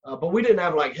but we didn't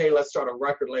have like, hey, let's start a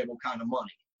record label kind of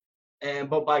money.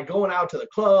 But by going out to the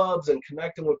clubs and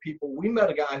connecting with people, we met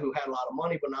a guy who had a lot of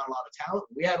money but not a lot of talent.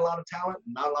 We had a lot of talent,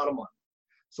 not a lot of money.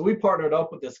 So we partnered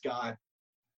up with this guy.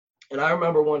 And I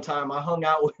remember one time I hung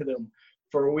out with him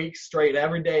for a week straight.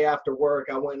 Every day after work,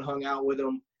 I went and hung out with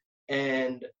him.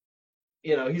 And,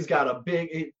 he's got a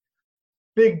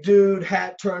big dude,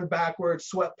 hat turned backwards,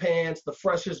 sweatpants, the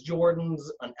freshest Jordans,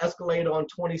 an Escalade on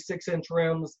 26-inch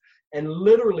rims. And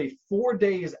literally 4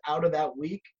 days out of that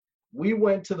week, we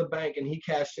went to the bank and he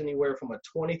cashed anywhere from a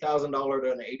 $20,000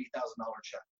 to an $80,000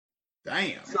 check.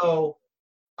 Damn. So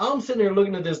I'm sitting here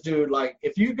looking at this dude like,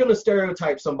 if you're going to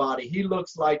stereotype somebody, he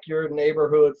looks like your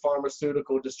neighborhood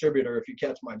pharmaceutical distributor, if you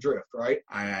catch my drift, right?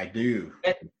 I do.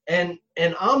 And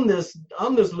I'm this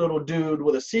little dude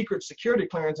with a secret security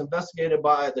clearance investigated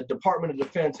by the Department of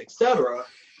Defense, etc.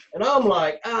 And I'm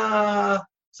like,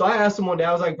 So I asked him one day,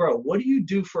 I was like, bro, what do you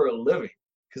do for a living?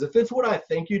 Because if it's what I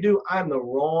think you do, I'm the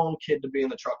wrong kid to be in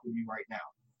the truck with you right now.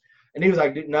 And he was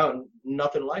like, no,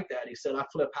 nothing like that. He said, I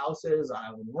flip houses, I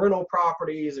own rental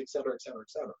properties, et cetera, et cetera, et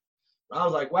cetera. And I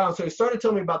was like, wow. So he started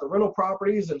telling me about the rental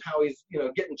properties and how he's,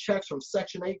 getting checks from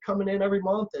Section 8 coming in every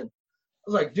month. And I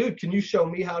was like, dude, can you show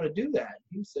me how to do that?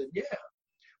 He said, yeah.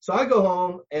 So I go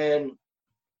home and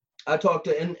I talked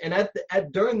to,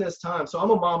 and during this time, so I'm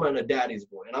a mama and a daddy's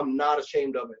boy, and I'm not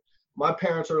ashamed of it. My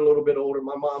parents are a little bit older.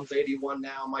 My mom's 81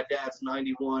 now. My dad's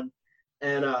 91.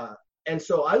 And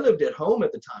so I lived at home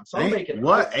at the time. So I'm making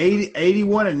what,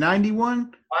 81 and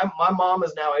 91? My mom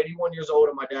is now 81 years old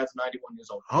and my dad's 91 years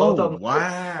old. Oh,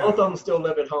 wow. Both of them still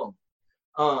live at home.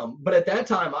 But at that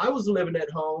time I was living at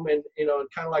home and,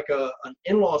 kind of like an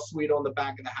in-law suite on the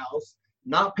back of the house,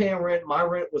 not paying rent. My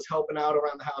rent was helping out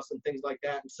around the house and things like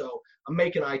that. And so I'm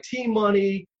making IT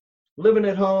money, living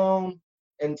at home.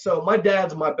 And so my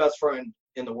dad's my best friend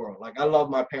in the world. Like I love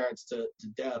my parents to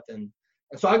death. And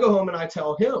so I go home and I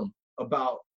tell him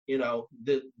about,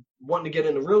 wanting to get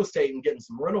into real estate and getting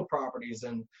some rental properties.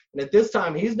 And at this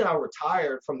time, he's now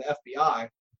retired from the FBI.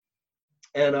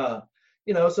 And,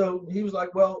 so he was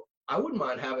like, well, I wouldn't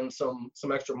mind having some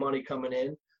extra money coming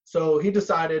in. So he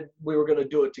decided we were going to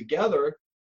do it together.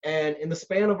 And in the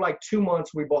span of like 2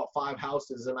 months, we bought 5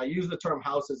 houses. And I use the term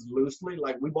houses loosely.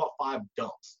 Like we bought 5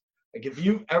 dumps. Like if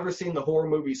you've ever seen the horror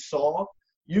movie Saw,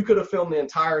 you could have filmed the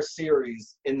entire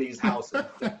series in these houses.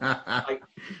 Like,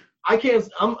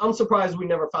 I'm surprised we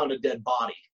never found a dead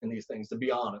body in these things, to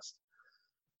be honest.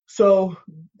 So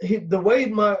the way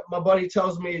my buddy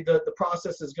tells me that the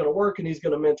process is going to work and he's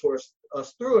going to mentor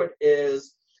us through it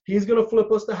is he's going to flip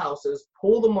us the houses,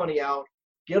 pull the money out,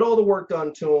 get all the work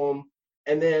done to them,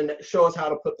 and then show us how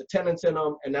to put the tenants in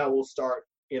them. And now we'll start,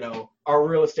 our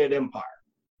real estate empire.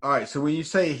 All right. So when you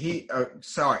say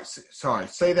sorry,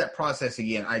 say that process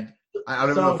again. I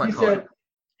don't know if I caught it.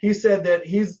 He said that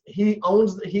he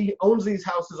owns these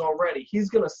houses already. He's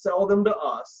going to sell them to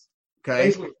us,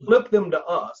 basically flip them to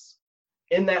us.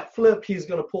 In that flip, he's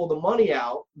going to pull the money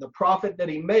out, the profit that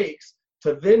he makes,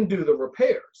 to then do the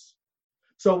repairs.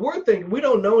 So we're thinking, we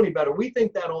don't know any better. We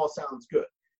think that all sounds good.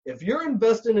 If you're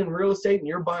investing in real estate and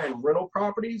you're buying rental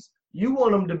properties, you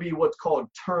want them to be what's called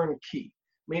turnkey,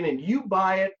 meaning you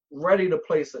buy it ready to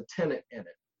place a tenant in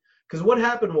it. Because what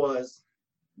happened was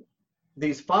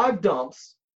these 5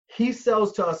 dumps, he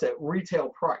sells to us at retail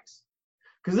price.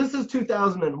 Because this is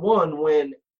 2001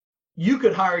 when you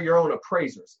could hire your own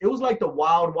appraisers. It was like the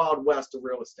wild, wild west of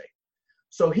real estate.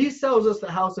 So he sells us the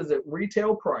houses at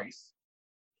retail price,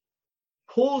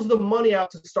 pulls the money out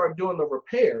to start doing the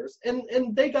repairs. And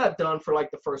they got done for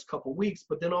like the first couple weeks.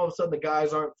 But then all of a sudden the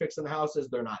guys aren't fixing the houses.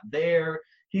 They're not there.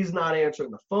 He's not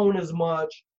answering the phone as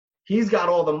much. He's got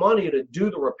all the money to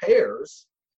do the repairs.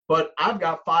 But I've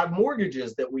got 5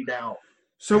 mortgages that we now.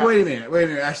 So wait a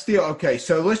minute.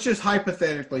 So let's just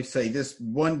hypothetically say this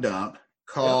one dump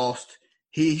cost,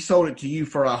 he sold it to you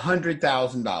for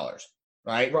 $100,000,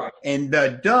 right? Right. And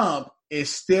the dump is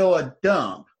still a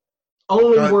dump.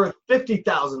 Only worth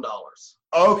 $50,000.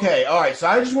 Okay. All right. So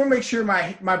I just want to make sure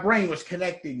my brain was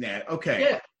connecting that. Okay.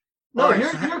 Yeah. No, right,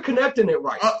 you're connecting it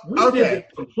right. We did it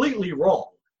completely wrong.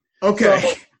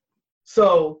 Okay.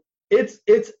 So it's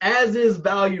as is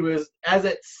value as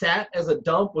it sat as a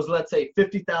dump was, let's say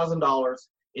 $50,000.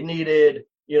 It needed,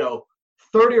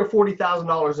 $30,000 or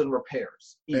 $40,000 in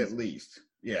repairs. Easy. At least.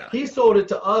 Yeah. He sold it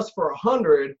to us for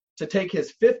 $100 to take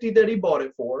his $50 that he bought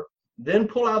it for, then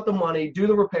pull out the money, do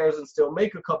the repairs, and still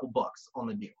make a couple bucks on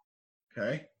the deal.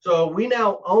 Okay. So we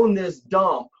now own this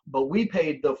dump, but we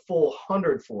paid the full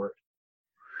 $100 for it.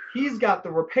 He's got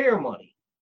the repair money.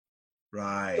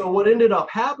 Right. So what ended up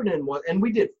happening was, and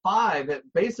we did 5 at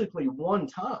basically one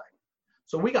time.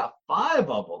 So we got 5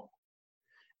 of them.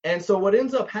 And so what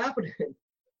ends up happening,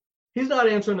 he's not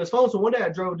answering his phone. So one day I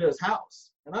drove to his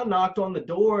house and I knocked on the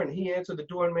door and he answered the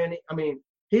door. And man,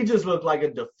 he just looked like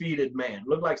a defeated man.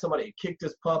 Looked like somebody had kicked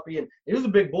his puppy. And he was a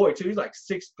big boy too. He's like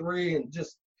 6'3" and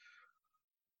just,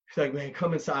 he's like, man,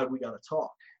 come inside. We got to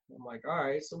talk. I'm like, all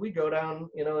right. So we go down,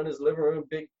 in his living room,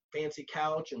 big fancy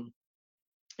couch. And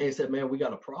he said, man, we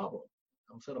got a problem.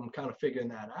 I said, I'm kind of figuring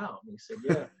that out. And he said,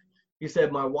 yeah. He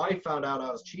said, my wife found out I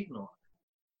was cheating on her.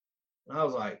 And I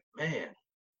was like, man,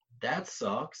 that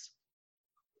sucks.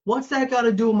 What's that got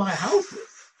to do with my houses?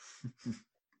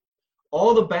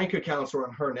 All the bank accounts were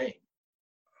in her name.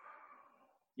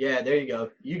 Yeah, there you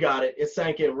go. You got it. It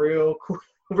sank in real quick.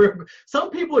 Some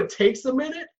people, it takes a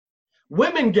minute.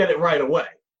 Women get it right away.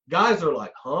 Guys are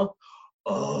like, huh?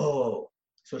 Oh.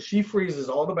 So she freezes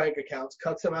all the bank accounts,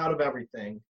 cuts them out of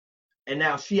everything. And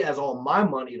now she has all my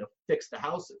money to fix the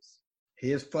houses.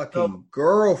 His fucking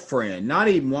girlfriend, not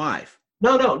even wife.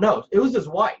 No. It was his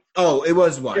wife. Oh, it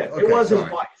was wife. Yeah, okay, it was sorry.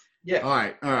 his wife. Yeah.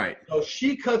 All right. So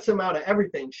she cuts him out of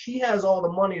everything. She has all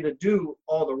the money to do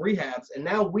all the rehabs. And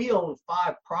now we own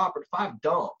 5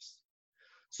 dumps.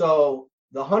 So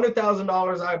the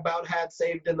 $100,000 I about had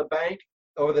saved in the bank,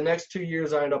 over the next 2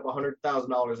 years, I ended up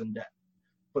 $100,000 in debt.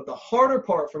 But the harder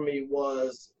part for me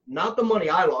was not the money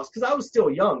I lost, because I was still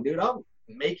young, dude. I'll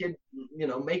make it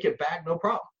back, no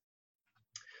problem.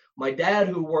 My dad,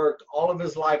 who worked all of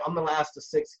his life, I'm the last of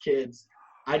 6 kids.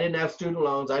 I didn't have student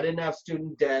loans. I didn't have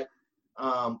student debt.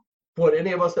 But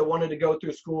any of us that wanted to go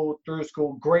through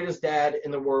school, greatest dad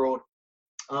in the world,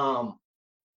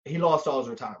 he lost all his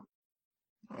retirement.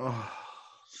 Oh.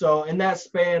 So in that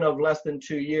span of less than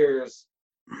 2 years,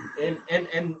 and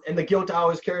the guilt I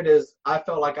always carried is I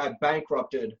felt like I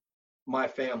bankrupted my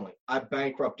family. I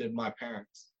bankrupted my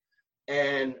parents.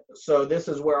 And so this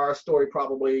is where our story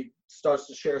probably starts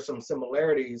to share some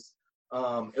similarities.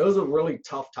 It was a really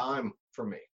tough time for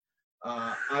me.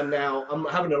 I'm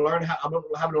having to learn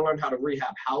how to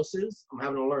rehab houses. I'm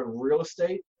having to learn real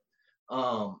estate.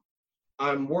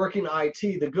 I'm working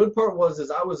IT. The good part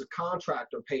is I was a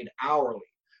contractor paid hourly.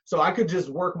 So I could just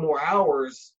work more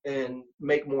hours and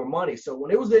make more money. So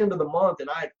when it was the end of the month and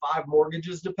I had 5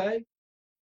 mortgages to pay,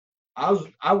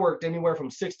 I worked anywhere from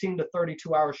 16 to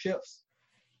 32-hour shifts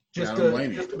just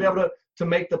to be able to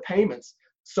make the payments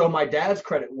so my dad's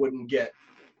credit wouldn't get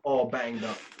all banged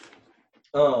up.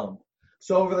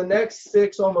 So over the next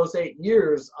 6, almost 8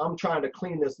 years, I'm trying to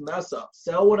clean this mess up,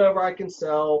 sell whatever I can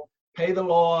sell, pay the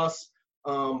loss,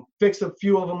 fix a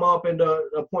few of them up into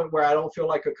a point where I don't feel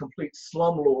like a complete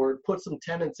slumlord, put some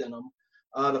tenants in them.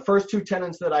 The first 2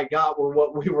 tenants that I got were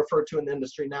what we refer to in the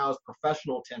industry now as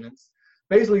professional tenants.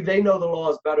 Basically, they know the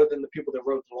laws better than the people that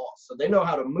wrote the laws. So they know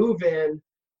how to move in,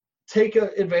 take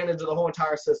advantage of the whole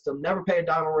entire system, never pay a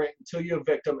dime of rent until you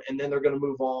evict them, and then they're going to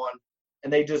move on.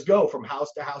 And they just go from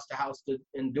house to house to house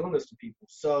in doing this to people.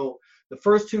 So the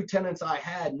first 2 tenants I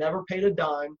had never paid a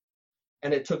dime.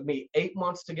 And it took me 8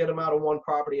 months to get them out of one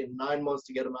property and 9 months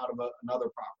to get them out of another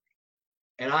property.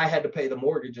 And I had to pay the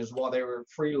mortgages while they were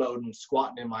freeloading,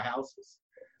 squatting in my houses.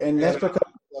 And that's because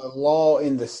of the law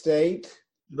in the state?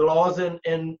 The laws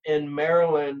in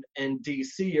Maryland and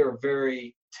D.C. are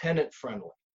very tenant friendly.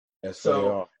 Yes,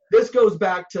 so this goes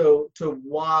back to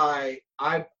why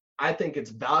I think it's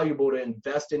valuable to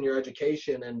invest in your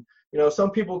education. And,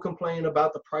 some people complain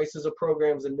about the prices of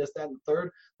programs and this, that, and the third,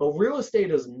 but real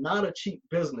estate is not a cheap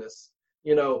business,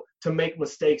 to make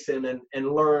mistakes in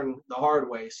and learn the hard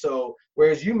way. So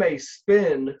whereas you may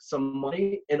spend some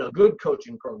money in a good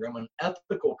coaching program, an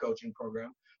ethical coaching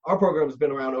program, our program has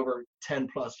been around over 10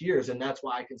 plus years. And that's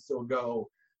why I can still go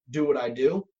do what I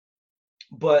do.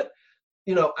 But,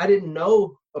 I didn't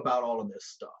know about all of this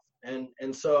stuff.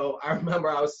 And so I remember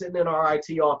I was sitting in our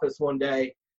IT office one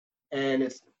day, and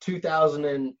it's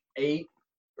 2008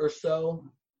 or so,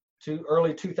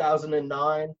 early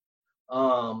 2009.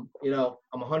 I'm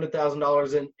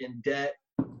 $100,000 in debt.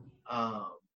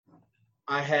 I'll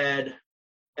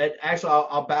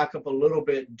back up a little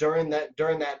bit. During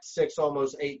that 6,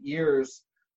 almost 8 years,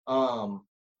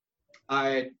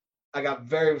 I got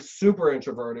very super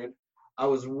introverted. I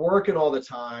was working all the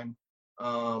time.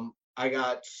 I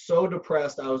got so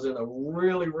depressed. I was in a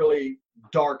really, really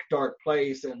dark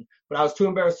place. But I was too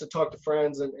embarrassed to talk to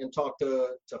friends and talk to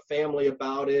family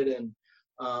about it. And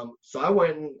so I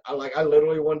went and I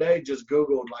literally one day just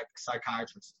Googled like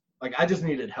psychiatrist. Like I just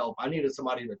needed help. I needed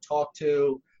somebody to talk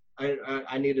to.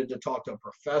 I needed to talk to a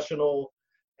professional.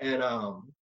 And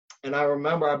I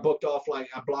remember I blocked off like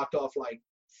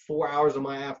 4 hours of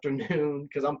my afternoon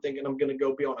because I'm thinking I'm going to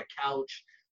go be on a couch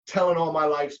telling all my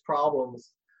life's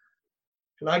problems.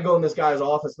 And I go in this guy's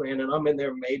office, man, and I'm in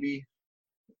there maybe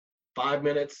 5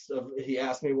 minutes. He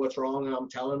asked me what's wrong, and I'm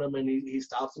telling him, and he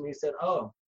stops me. He said,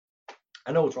 "Oh,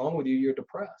 I know what's wrong with you. You're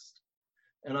depressed."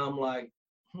 And I'm like,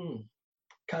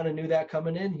 kind of knew that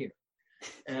coming in here.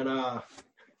 And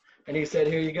he said,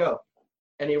 "Here you go."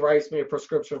 And he writes me a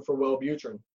prescription for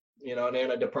Wellbutrin, an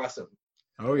antidepressant.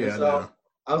 Oh, yeah. So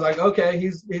I was like, okay,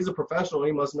 he's a professional.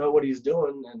 He must know what he's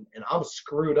doing, and I'm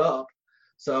screwed up.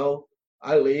 So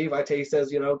I leave. He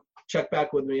says, check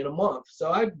back with me in a month.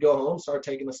 So I go home, start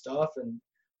taking the stuff. And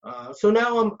so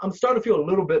now I'm starting to feel a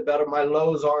little bit better. My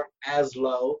lows aren't as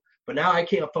low, but now I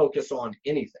can't focus on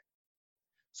anything.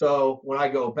 So when I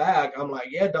go back, I'm like,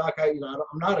 yeah, doc, I'm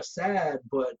not a sad,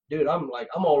 but dude, I'm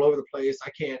all over the place. I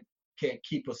can't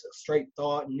keep a straight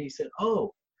thought. And he said,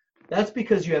 oh, that's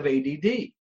because you have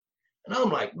ADD. And I'm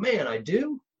like, man, I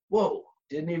do? Whoa,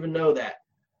 didn't even know that.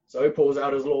 So he pulls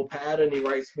out his little pad and he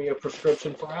writes me a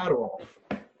prescription for Adderall.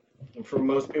 And for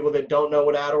most people that don't know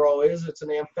what Adderall is, it's an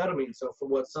amphetamine. So for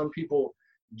what some people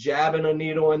jabbing a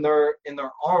needle in their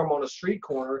arm on a street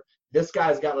corner, this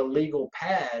guy's got a legal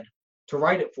pad to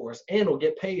write it for us, and we'll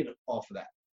get paid off of that.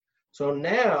 So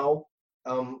now,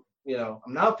 I'm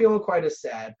not feeling quite as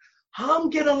sad. I'm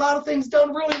getting a lot of things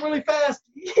done really, really fast.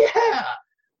 Yeah.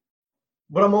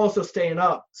 But I'm also staying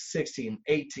up 16,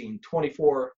 18,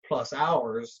 24 plus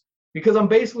hours because I'm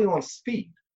basically on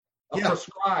speed,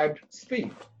 prescribed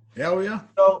speed. Hell yeah.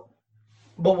 So,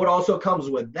 but what also comes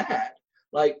with that,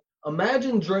 like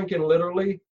imagine drinking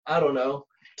literally, I don't know,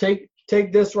 take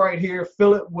this right here,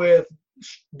 fill it with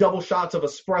double shots of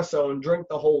espresso and drink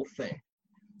the whole thing.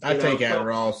 I take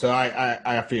Adderall, so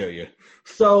I feel you.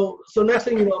 So next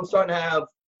thing you know, I'm starting to have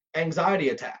anxiety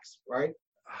attacks, right?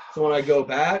 So when I go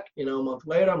back, a month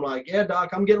later, I'm like, yeah, doc,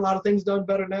 I'm getting a lot of things done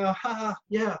better now.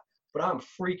 Yeah. But I'm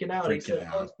freaking out. He said,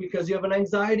 oh, it's because you have an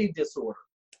anxiety disorder.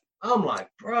 I'm like,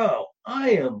 bro, I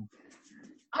am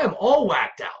all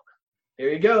whacked out. Here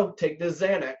you go. Take this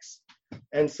Xanax.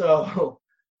 And so,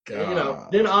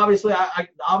 then obviously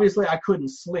I couldn't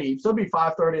sleep. So it'd be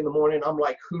 5:30 in the morning. I'm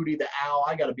like Hootie the Owl.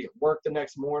 I got to be at work the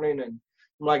next morning. And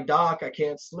I'm like, doc, I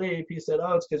can't sleep. He said,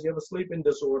 oh, it's because you have a sleeping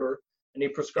disorder. And he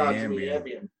prescribed me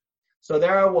Ambien. So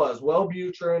there I was,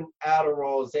 Wellbutrin,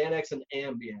 Adderall, Xanax, and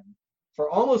Ambien for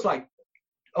almost like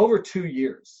over 2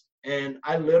 years. And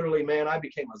I literally, man, I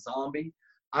became a zombie.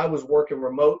 I was working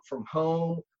remote from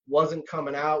home, wasn't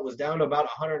coming out, was down to about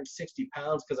 160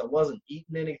 pounds because I wasn't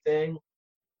eating anything,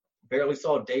 barely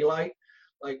saw daylight.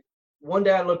 Like one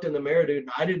day I looked in the mirror, dude,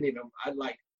 and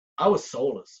I was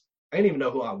soulless. I didn't even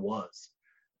know who I was.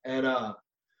 And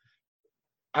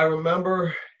I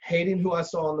remember hating who I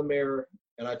saw in the mirror,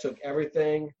 and I took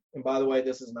everything. And by the way,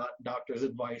 this is not doctor's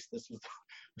advice. This was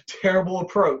a terrible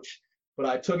approach, but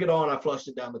I took it all and I flushed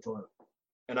it down the toilet.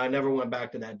 And I never went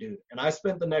back to that dude. And I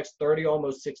spent the next 30,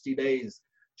 almost 60 days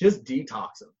just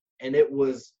detoxing. And it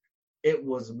was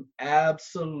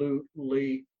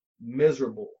absolutely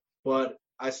miserable. But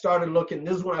I started looking,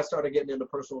 this is when I started getting into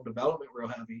personal development real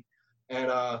heavy.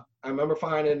 And I remember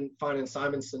finding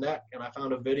Simon Sinek, and I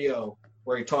found a video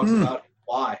where he talks about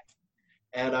why.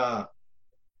 And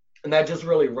that just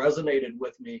really resonated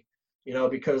with me,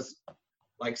 because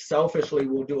like selfishly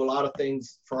we'll do a lot of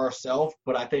things for ourselves,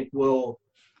 but I think we'll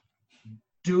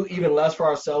do even less for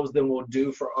ourselves than we'll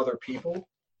do for other people.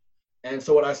 And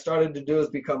so what I started to do is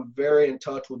become very in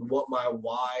touch with what my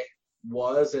why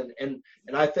was. And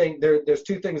I think there's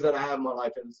two things that I have in my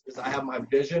life is I have my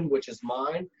vision, which is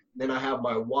mine. And then I have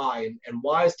my why, and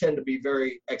whys tend to be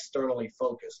very externally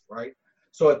focused, right?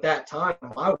 So at that time,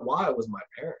 my why was my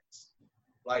parents.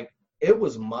 Like it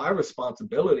was my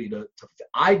responsibility to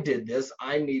I did this.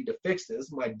 I need to fix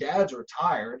this. My dad's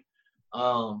retired.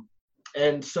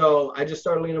 And so I just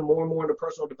started leaning more and more into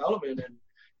personal development.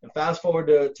 And fast forward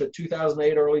to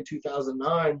 2008, early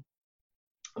 2009,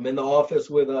 I'm in the office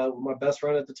with my best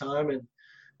friend at the time. And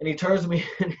he turns to me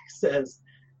and he says,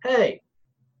 hey,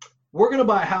 we're going to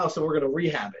buy a house and we're going to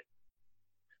rehab it.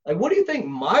 Like, what do you think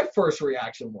my first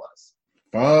reaction was?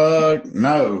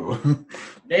 No.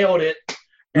 Nailed it.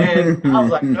 And I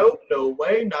was like, nope, no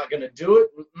way, not going to do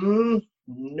it.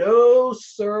 No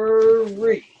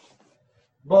sirree.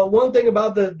 But one thing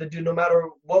about the dude, no matter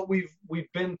what we've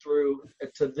been through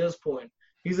to this point,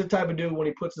 he's the type of dude when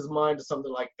he puts his mind to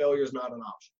something, like failure is not an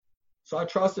option. So I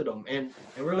trusted him, and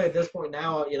really at this point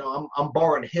now, you know, I'm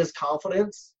borrowing his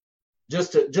confidence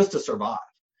just to survive.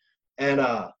 And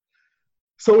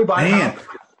so we buy a house.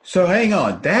 So hang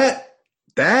on, that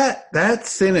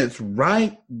sentence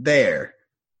right there.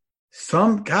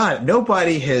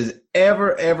 Nobody has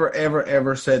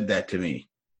ever said that to me.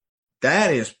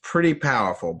 That is pretty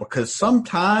powerful, because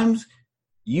sometimes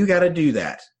you got to do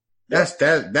that.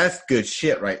 That's good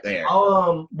shit right there.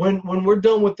 When we're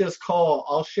done with this call,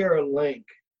 I'll share a link.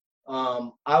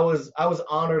 I was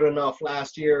honored enough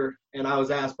last year, and I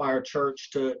was asked by our church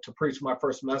to preach my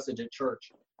first message at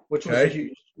church, which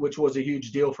was a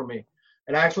huge deal for me.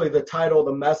 And actually, the title of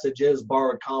the message is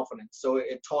Borrowed Confidence. So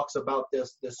it talks about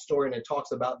this story, and it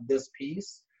talks about this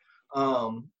piece.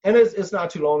 And it's not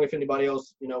too long if anybody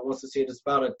else, you know, wants to see it. It's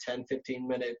about a 10,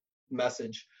 15-minute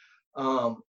message.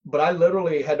 But I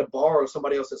literally had to borrow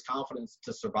somebody else's confidence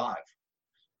to survive.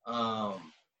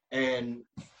 And,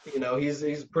 you know,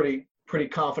 he's pretty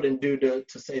confident dude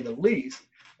to say the least.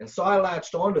 And so I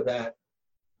latched onto that.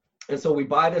 And so we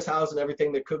buy this house, and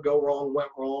everything that could go wrong went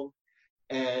wrong.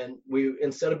 And we,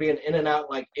 instead of being in and out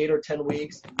like 8 or 10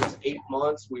 weeks, it was 8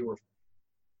 months. We were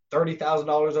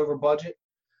 $30,000 over budget.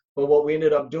 But what we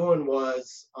ended up doing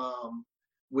was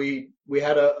we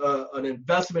had an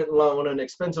investment loan, an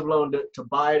expensive loan to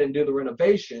buy it and do the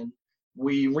renovation.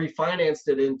 We refinanced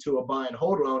it into a buy and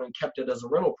hold loan and kept it as a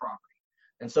rental property.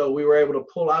 And so we were able to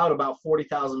pull out about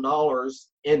 $40,000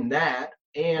 in that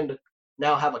and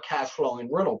now have a cash flowing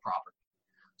rental property.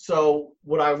 So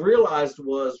what I realized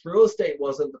was real estate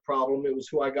wasn't the problem. It was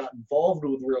who I got involved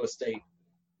with real estate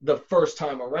the first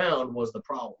time around was the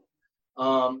problem.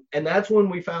 And that's when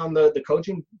we found the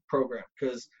coaching program,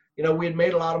 because, you know, we had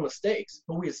made a lot of mistakes,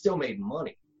 but we had still made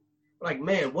money. Like,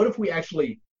 man, what if we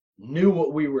actually knew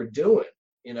what we were doing?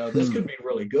 You know, this could be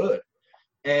really good.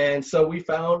 And so we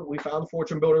found the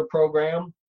Fortune Builder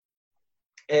program.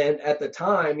 And at the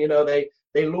time, you know, they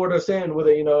lured us in with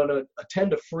a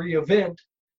attend a free event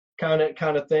kind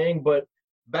of thing. But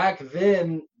back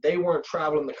then they weren't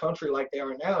traveling the country like they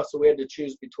are now. So we had to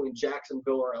choose between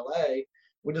Jacksonville or LA.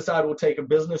 We decided we'll take a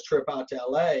business trip out to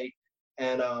LA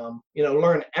and, you know,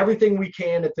 learn everything we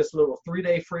can at this little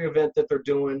 3-day free event that they're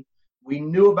doing. We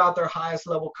knew about their highest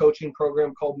level coaching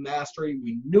program called Mastery.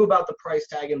 We knew about the price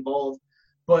tag involved,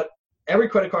 but every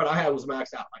credit card I had was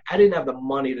maxed out. Like, I didn't have the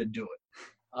money to do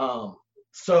it.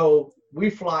 So we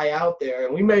fly out there,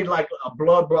 and we made like a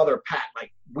blood brother pact.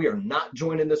 Like, we are not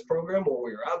joining this program, or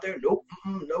we are out there. Nope,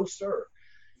 no sir.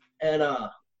 And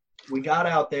we got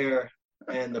out there.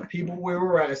 And the people we were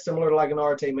around, similar to like an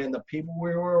Arte, man, the people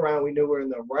we were around, we knew we were in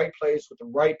the right place with the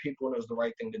right people, and it was the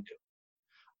right thing to do.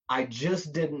 I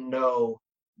just didn't know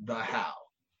the how.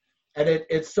 And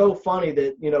it's so funny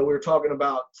that, you know, we were talking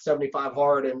about 75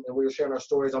 Hard and we were sharing our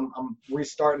stories. I'm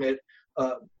restarting it.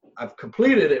 I've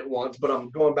completed it once, but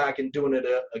I'm going back and doing it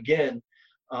again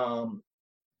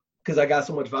because I got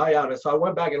so much value out of it. So I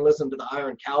went back and listened to the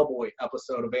Iron Cowboy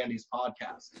episode of Andy's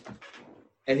podcast.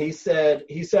 And he said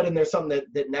in there something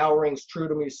that now rings true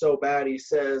to me so bad. He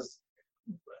says,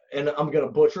 and I'm going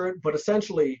to butcher it, but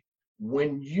essentially,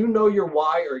 when you know your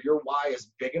why, or your why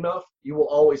is big enough, you will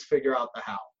always figure out the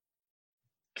how.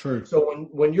 True. So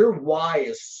when your why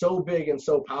is so big and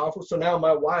so powerful, so now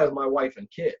my why is my wife and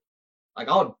kid. Like,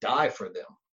 I'll die for them.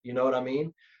 You know what I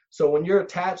mean? So when you're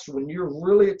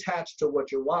really attached to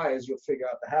what your why is, you'll figure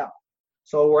out the how.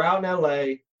 So we're out in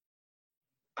LA.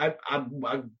 I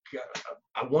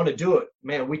want to do it,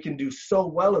 man. We can do so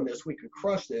well in this. We could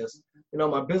crush this. You know,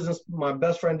 my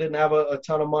best friend didn't have a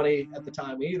ton of money at the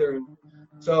time either. And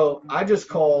so I just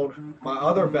called my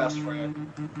other best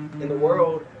friend in the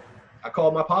world. I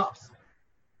called my pops,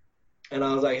 and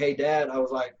I was like, "Hey, Dad," I was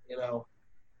like, you know,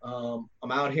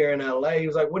 I'm out here in LA. He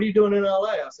was like, "What are you doing in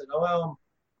LA?" I said, "Oh, well,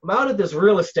 I'm out at this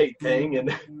real estate thing."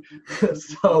 And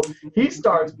so he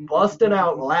starts busting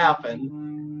out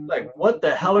laughing, like, "What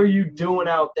the hell are you doing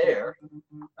out there?"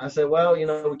 I said, "Well, you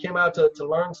know, we came out to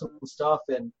learn some stuff."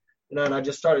 And, you know, and I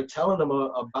just started telling him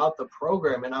about the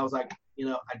program. And I was like, you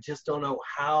know, I just don't know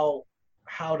how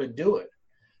to do it.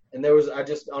 And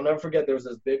I'll never forget, there was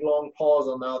this big long pause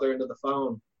on the other end of the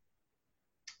phone.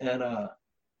 And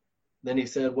then he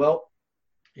said,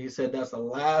 "That's the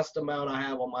last amount I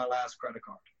have on my last credit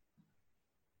card.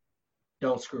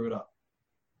 Don't screw it up."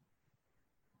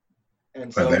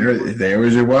 And so there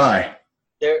was your why.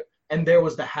 There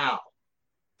was the how.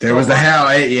 There was the how,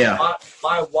 yeah.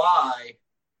 My why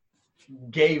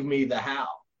gave me the how.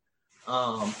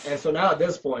 And so now at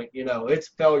this point, it's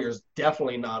failure's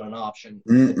definitely not an option.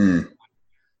 Mm-mm.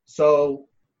 So,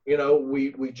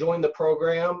 we joined the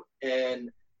program, and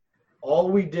all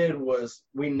we did was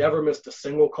we never missed a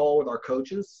single call with our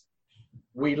coaches.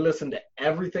 We listened to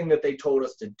everything that they told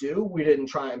us to do. We didn't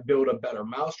try and build a better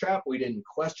mousetrap. We didn't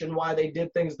question why they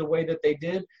did things the way that they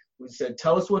did. We said,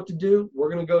 tell us what to do. We're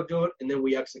going to go do it. And then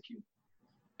we execute.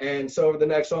 And so over the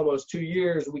next almost 2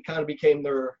 years, we kind of became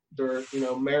their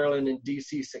Maryland and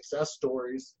DC success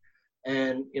stories.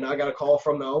 And, I got a call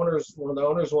from one of the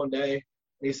owners one day, and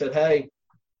he said, hey,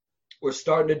 we're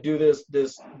starting to do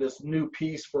this new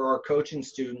piece for our coaching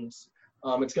students.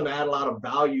 It's going to add a lot of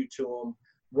value to them.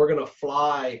 We're going to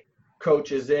fly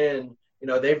coaches in.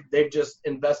 They've just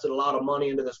invested a lot of money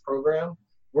into this program.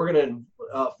 We're going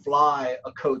to fly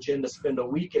a coach in to spend a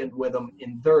weekend with them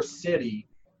in their city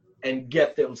and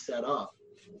get them set up.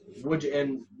 Would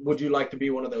you like to be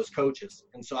one of those coaches?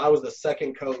 And so I was the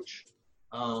second coach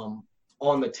on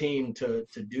the team to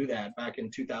do that back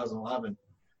in 2011.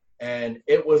 And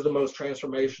it was the most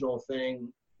transformational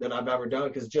thing that I've ever done.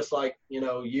 Because just like,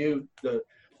 the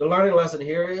learning lesson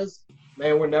here is,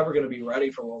 man, we're never going to be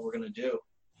ready for what we're going to do.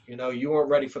 You weren't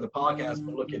ready for the podcast,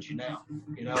 but look at you now.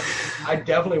 I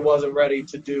definitely wasn't ready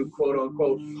to do quote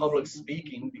unquote public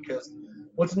speaking, because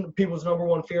what's people's number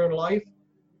one fear in life?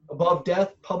 Above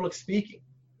death, public speaking.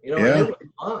 And it was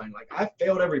fine. Like, I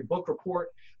failed every book report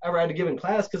I ever had to give in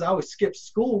class because I would skip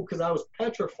school because I was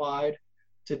petrified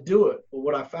to do it. But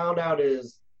what I found out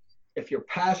is, if you're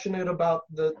passionate about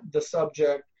the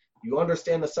subject, you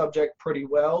understand the subject pretty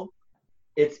well,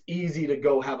 it's easy to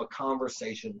go have a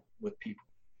conversation with people.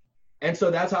 And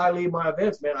so that's how I lead my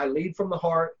events, man. I lead from the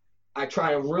heart. I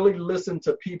try and really listen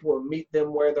to people and meet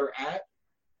them where they're at.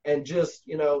 And just,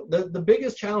 the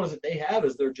biggest challenge that they have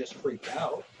is they're just freaked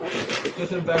out. They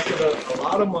just invested a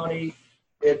lot of money.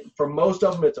 For most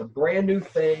of them, it's a brand new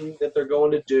thing that they're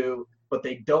going to do, but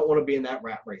they don't want to be in that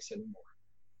rat race anymore.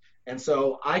 And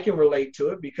so I can relate to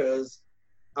it because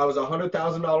I was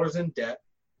 $100,000 in debt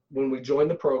when we joined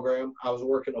the program. I was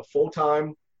working a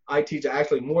full-time. I teach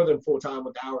actually more than full-time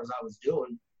with the hours I was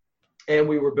doing. And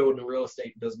we were building a real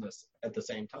estate business at the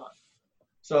same time.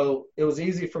 So it was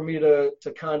easy for me to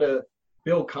kind of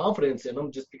build confidence in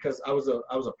them just because I was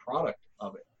a product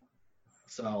of it.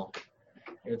 So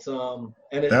it's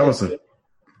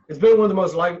it's been one of the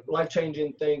most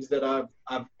life-changing things that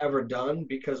I've ever done,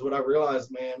 because what I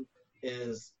realized, man,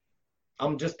 is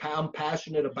I'm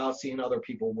passionate about seeing other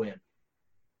people win.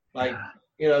 Like,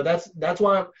 that's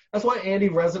why Andy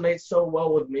resonates so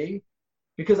well with me,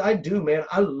 because I do, man.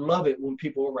 I love it when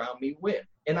people around me win,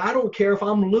 and I don't care if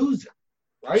I'm losing.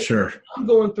 Right? Sure. I'm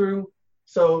going through.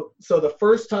 So the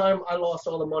first time I lost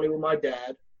all the money with my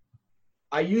dad,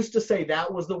 I used to say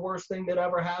that was the worst thing that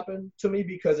ever happened to me,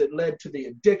 because it led to the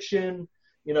addiction.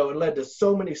 It led to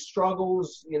so many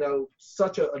struggles,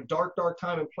 such a dark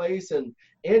time and place, and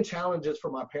challenges for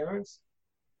my parents.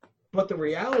 But the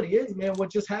reality is, man,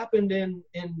 what just happened in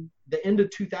the end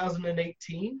of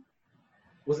 2018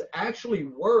 was actually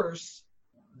worse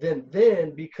than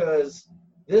then, because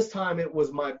this time it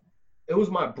was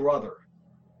my brother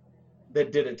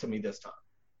that did it to me this time.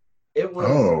 It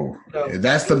was.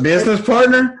 That's the business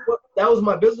partner? That was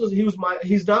my business.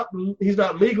 He's not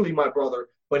legally my brother,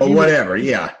 but whatever.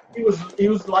 He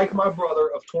was like my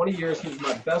brother of 20 years. He was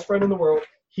my best friend in the world.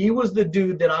 He was the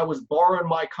dude that I was borrowing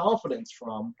my confidence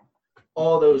from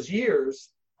all those years,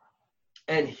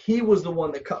 and he was the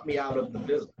one that cut me out of the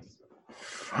business.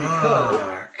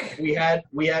 Because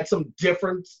we had some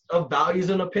difference of values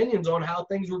and opinions on how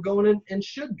things were going and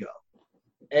should go.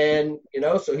 And,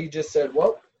 so he just said,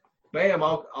 well, bam,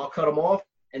 I'll cut him off.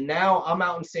 And now I'm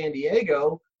out in San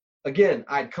Diego. Again,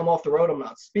 I'd come off the road. I'm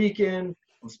not speaking.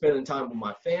 I'm spending time with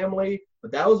my family.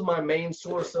 But that was my main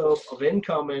source of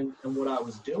income and what I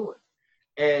was doing.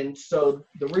 And so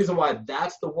the reason why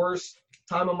that's the worst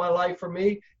time of my life for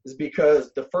me is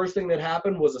because the first thing that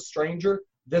happened was a stranger.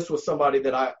 This was somebody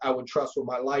that I would trust with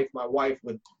my life, my wife,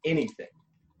 with anything.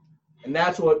 And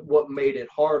that's what made it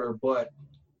harder. But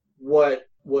what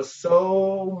was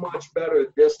so much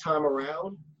better this time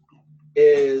around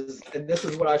is, and this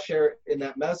is what I share in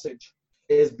that message,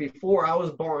 is before I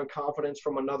was borrowing confidence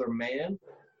from another man.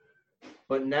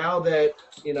 But now that,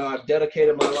 I've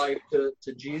dedicated my life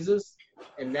to Jesus,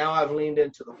 and now I've leaned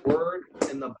into the Word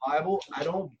and the Bible, I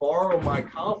don't borrow my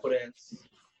confidence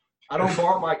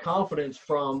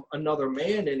from another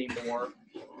man anymore.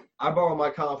 I borrow my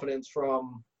confidence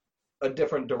from a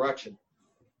different direction.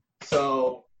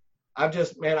 So I've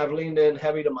leaned in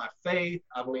heavy to my faith.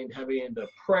 I've leaned heavy into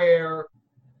prayer.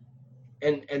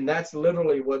 And that's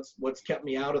literally what's kept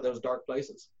me out of those dark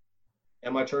places.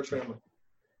 and my church family.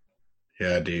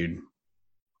 Yeah, dude.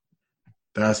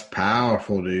 That's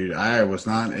powerful, dude. I was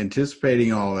not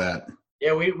anticipating all that.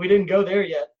 Yeah, we didn't go there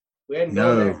yet. We hadn't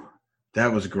gone there.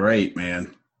 That was great,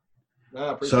 man. No,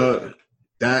 I appreciate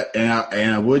that.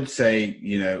 I would say,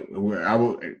 you know,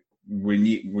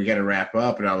 we got to wrap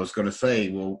up, and I was going to say,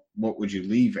 well, what would you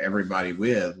leave everybody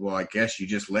with? Well, I guess you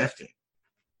just left it.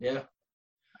 Yeah.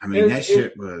 I mean, that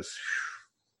shit was.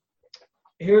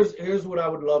 Here's what I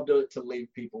would love to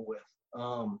leave people with.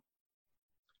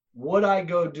 What I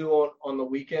go do on the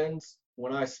weekends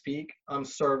when I speak, I'm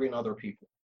serving other people,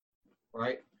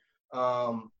 right?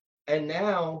 And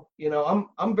now, you know,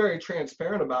 I'm very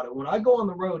transparent about it. When I go on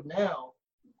the road now,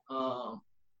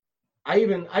 I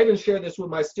even share this with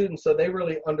my students so they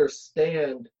really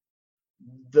understand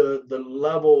the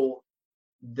level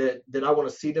that I want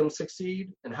to see them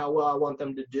succeed and how well I want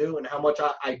them to do and how much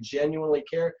I genuinely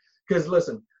care. Because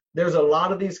listen, there's a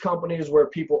lot of these companies where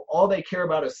people, all they care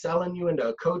about is selling you into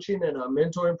a coaching and a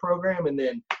mentoring program and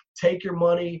then take your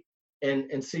money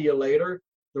and see you later.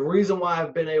 The reason why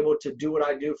I've been able to do what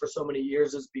I do for so many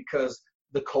years is because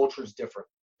the culture is different.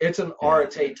 It's an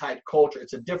Arete type culture.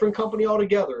 It's a different company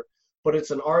altogether, but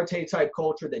it's an Arete type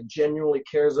culture that genuinely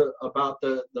cares about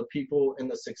the people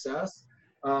and the success.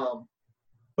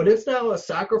 But it's now a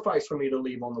sacrifice for me to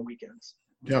leave on the weekends.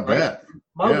 Yeah, I bet.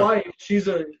 My wife, she's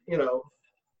a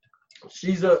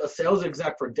sales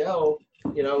exec for Dell.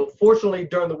 You know, fortunately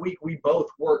during the week we both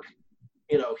work,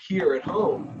 you know, here at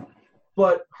home.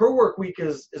 But her work week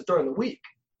is during the week.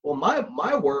 Well,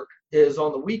 my work is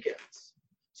on the weekends.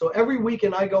 So every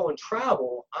weekend I go and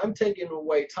travel, I'm taking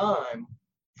away time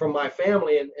from my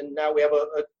family, and now we have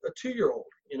a 2-year-old,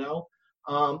 you know.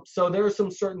 So there are some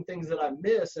certain things that I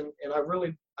miss, and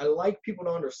I like people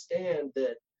to understand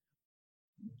that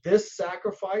this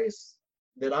sacrifice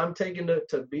that I'm taking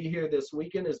to be here this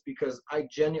weekend is because I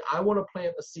want to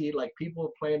plant a seed like people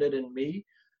have planted in me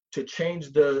to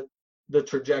change the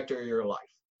trajectory of your life,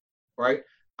 right?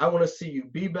 I want to see you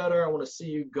be better. I want to see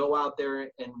you go out there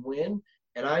and win.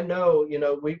 And I know, you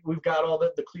know, we've got all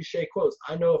the cliche quotes.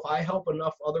 I know if I help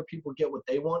enough other people get what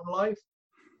they want in life,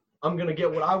 I'm going to get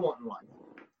what I want in life.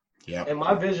 Yeah. And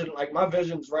my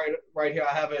vision's right here.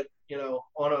 I have it, you know,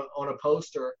 on a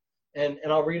poster, and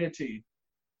I'll read it to you.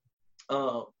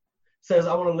 Says,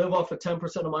 I want to live off of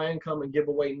 10% of my income and give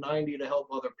away 90 to help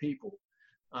other people.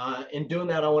 In doing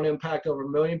that, I want to impact over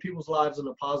 1 million people's lives in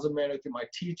a positive manner through my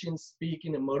teaching,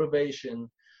 speaking, and motivation,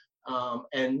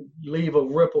 and leave a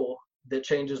ripple that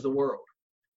changes the world.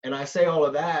 And I say all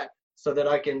of that so that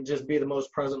I can just be the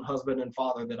most present husband and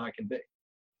father that I can be.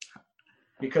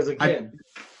 Because again,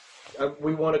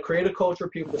 we want to create a culture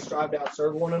of people that strive to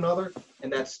outserve one another,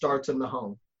 and that starts in the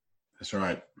home. That's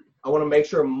right. I want to make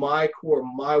sure my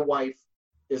wife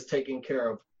is taken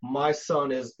care of. My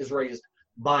son is raised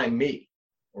by me,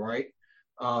 right?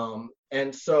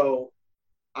 And so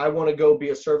I want to go be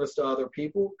a service to other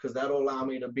people because that'll allow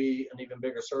me to be an even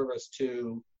bigger service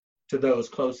to those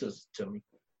closest to me.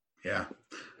 Yeah.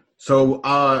 So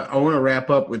I want to wrap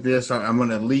up with this. I'm going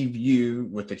to leave you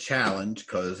with the challenge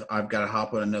because I've got to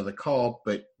hop on another call.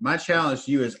 But my challenge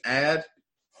to you is add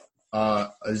a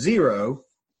 0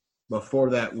 before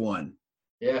that 1.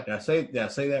 Yeah. Did I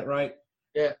say that right?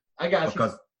 Yeah, I got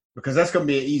you. Because that's going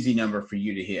to be an easy number for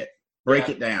you to hit. Break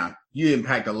it down. You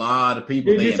impact a lot of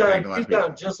people. Dude,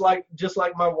 just like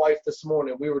my wife this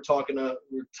morning. We were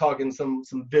talking some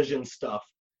vision stuff,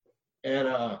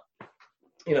 and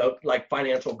you know, like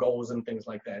financial goals and things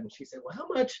like that. And she said, "Well,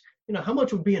 how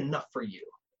much would be enough for you?"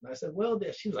 And I said, "Well,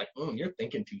 she was like, you're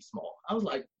thinking too small." I was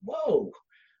like, "Whoa,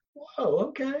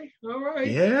 okay, all right,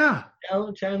 yeah."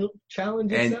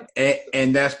 Challenge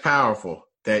and that's powerful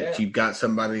that you've got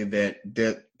somebody that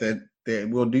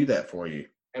will do that for you.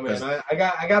 Hey man, I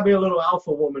got to be a little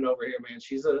alpha woman over here, man.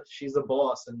 She's a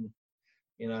boss, and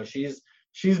you know she's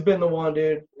been the one,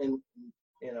 dude, and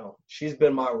you know she's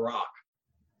been my rock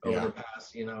over the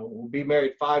past. You know, we'll be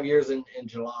married 5 years in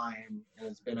July, and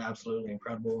it's been absolutely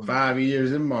incredible. 5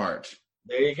 years in March.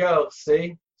 There you go.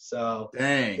 See, so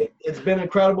dang, it's been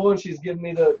incredible, and she's given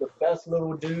me the best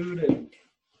little dude, and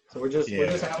so we're just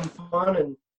having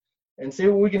fun and see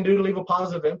what we can do to leave a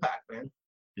positive impact, man.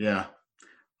 Yeah.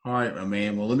 All right, my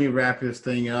man. Well, let me wrap this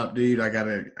thing up, dude. I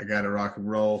gotta rock and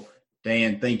roll.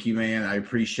 Dan, thank you, man. I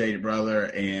appreciate it,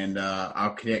 brother. And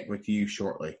I'll connect with you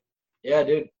shortly. Yeah,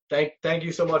 dude. Thank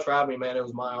you so much for having me, man. It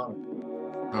was my honor.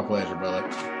 My pleasure, brother.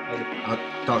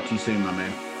 I'll talk to you soon, my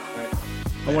man. All right.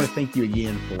 I want to thank you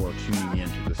again for tuning in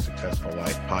to the Successful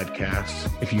Life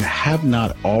podcast. If you have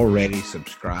not already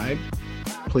subscribed,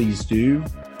 please do.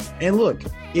 And look,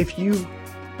 if you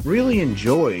really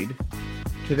enjoyed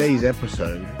today's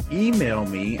episode, email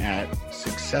me at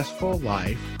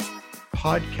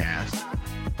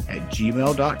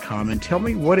successfullifepodcast@gmail.com and tell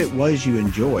me what it was you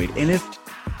enjoyed. And if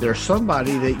there's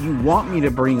somebody that you want me to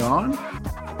bring on,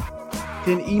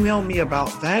 then email me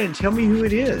about that and tell me who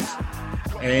it is.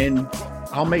 And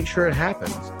I'll make sure it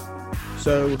happens.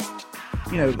 So,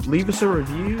 leave us a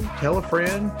review, tell a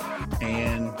friend,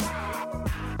 and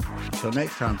until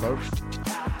next time, folks,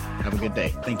 have a good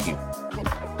day. Thank you.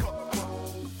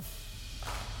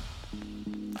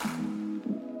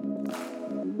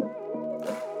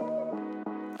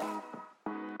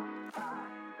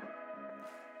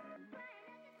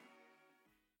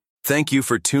 Thank you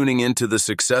for tuning into the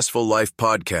Successful Life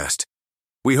Podcast.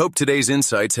 We hope today's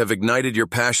insights have ignited your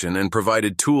passion and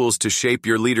provided tools to shape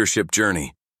your leadership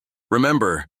journey.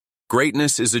 Remember,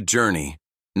 greatness is a journey,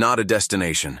 not a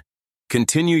destination.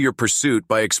 Continue your pursuit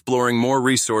by exploring more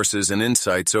resources and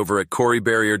insights over at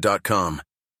CoreyBarrier.com.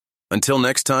 Until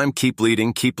next time, keep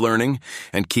leading, keep learning,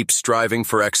 and keep striving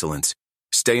for excellence.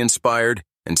 Stay inspired,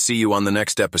 and see you on the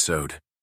next episode.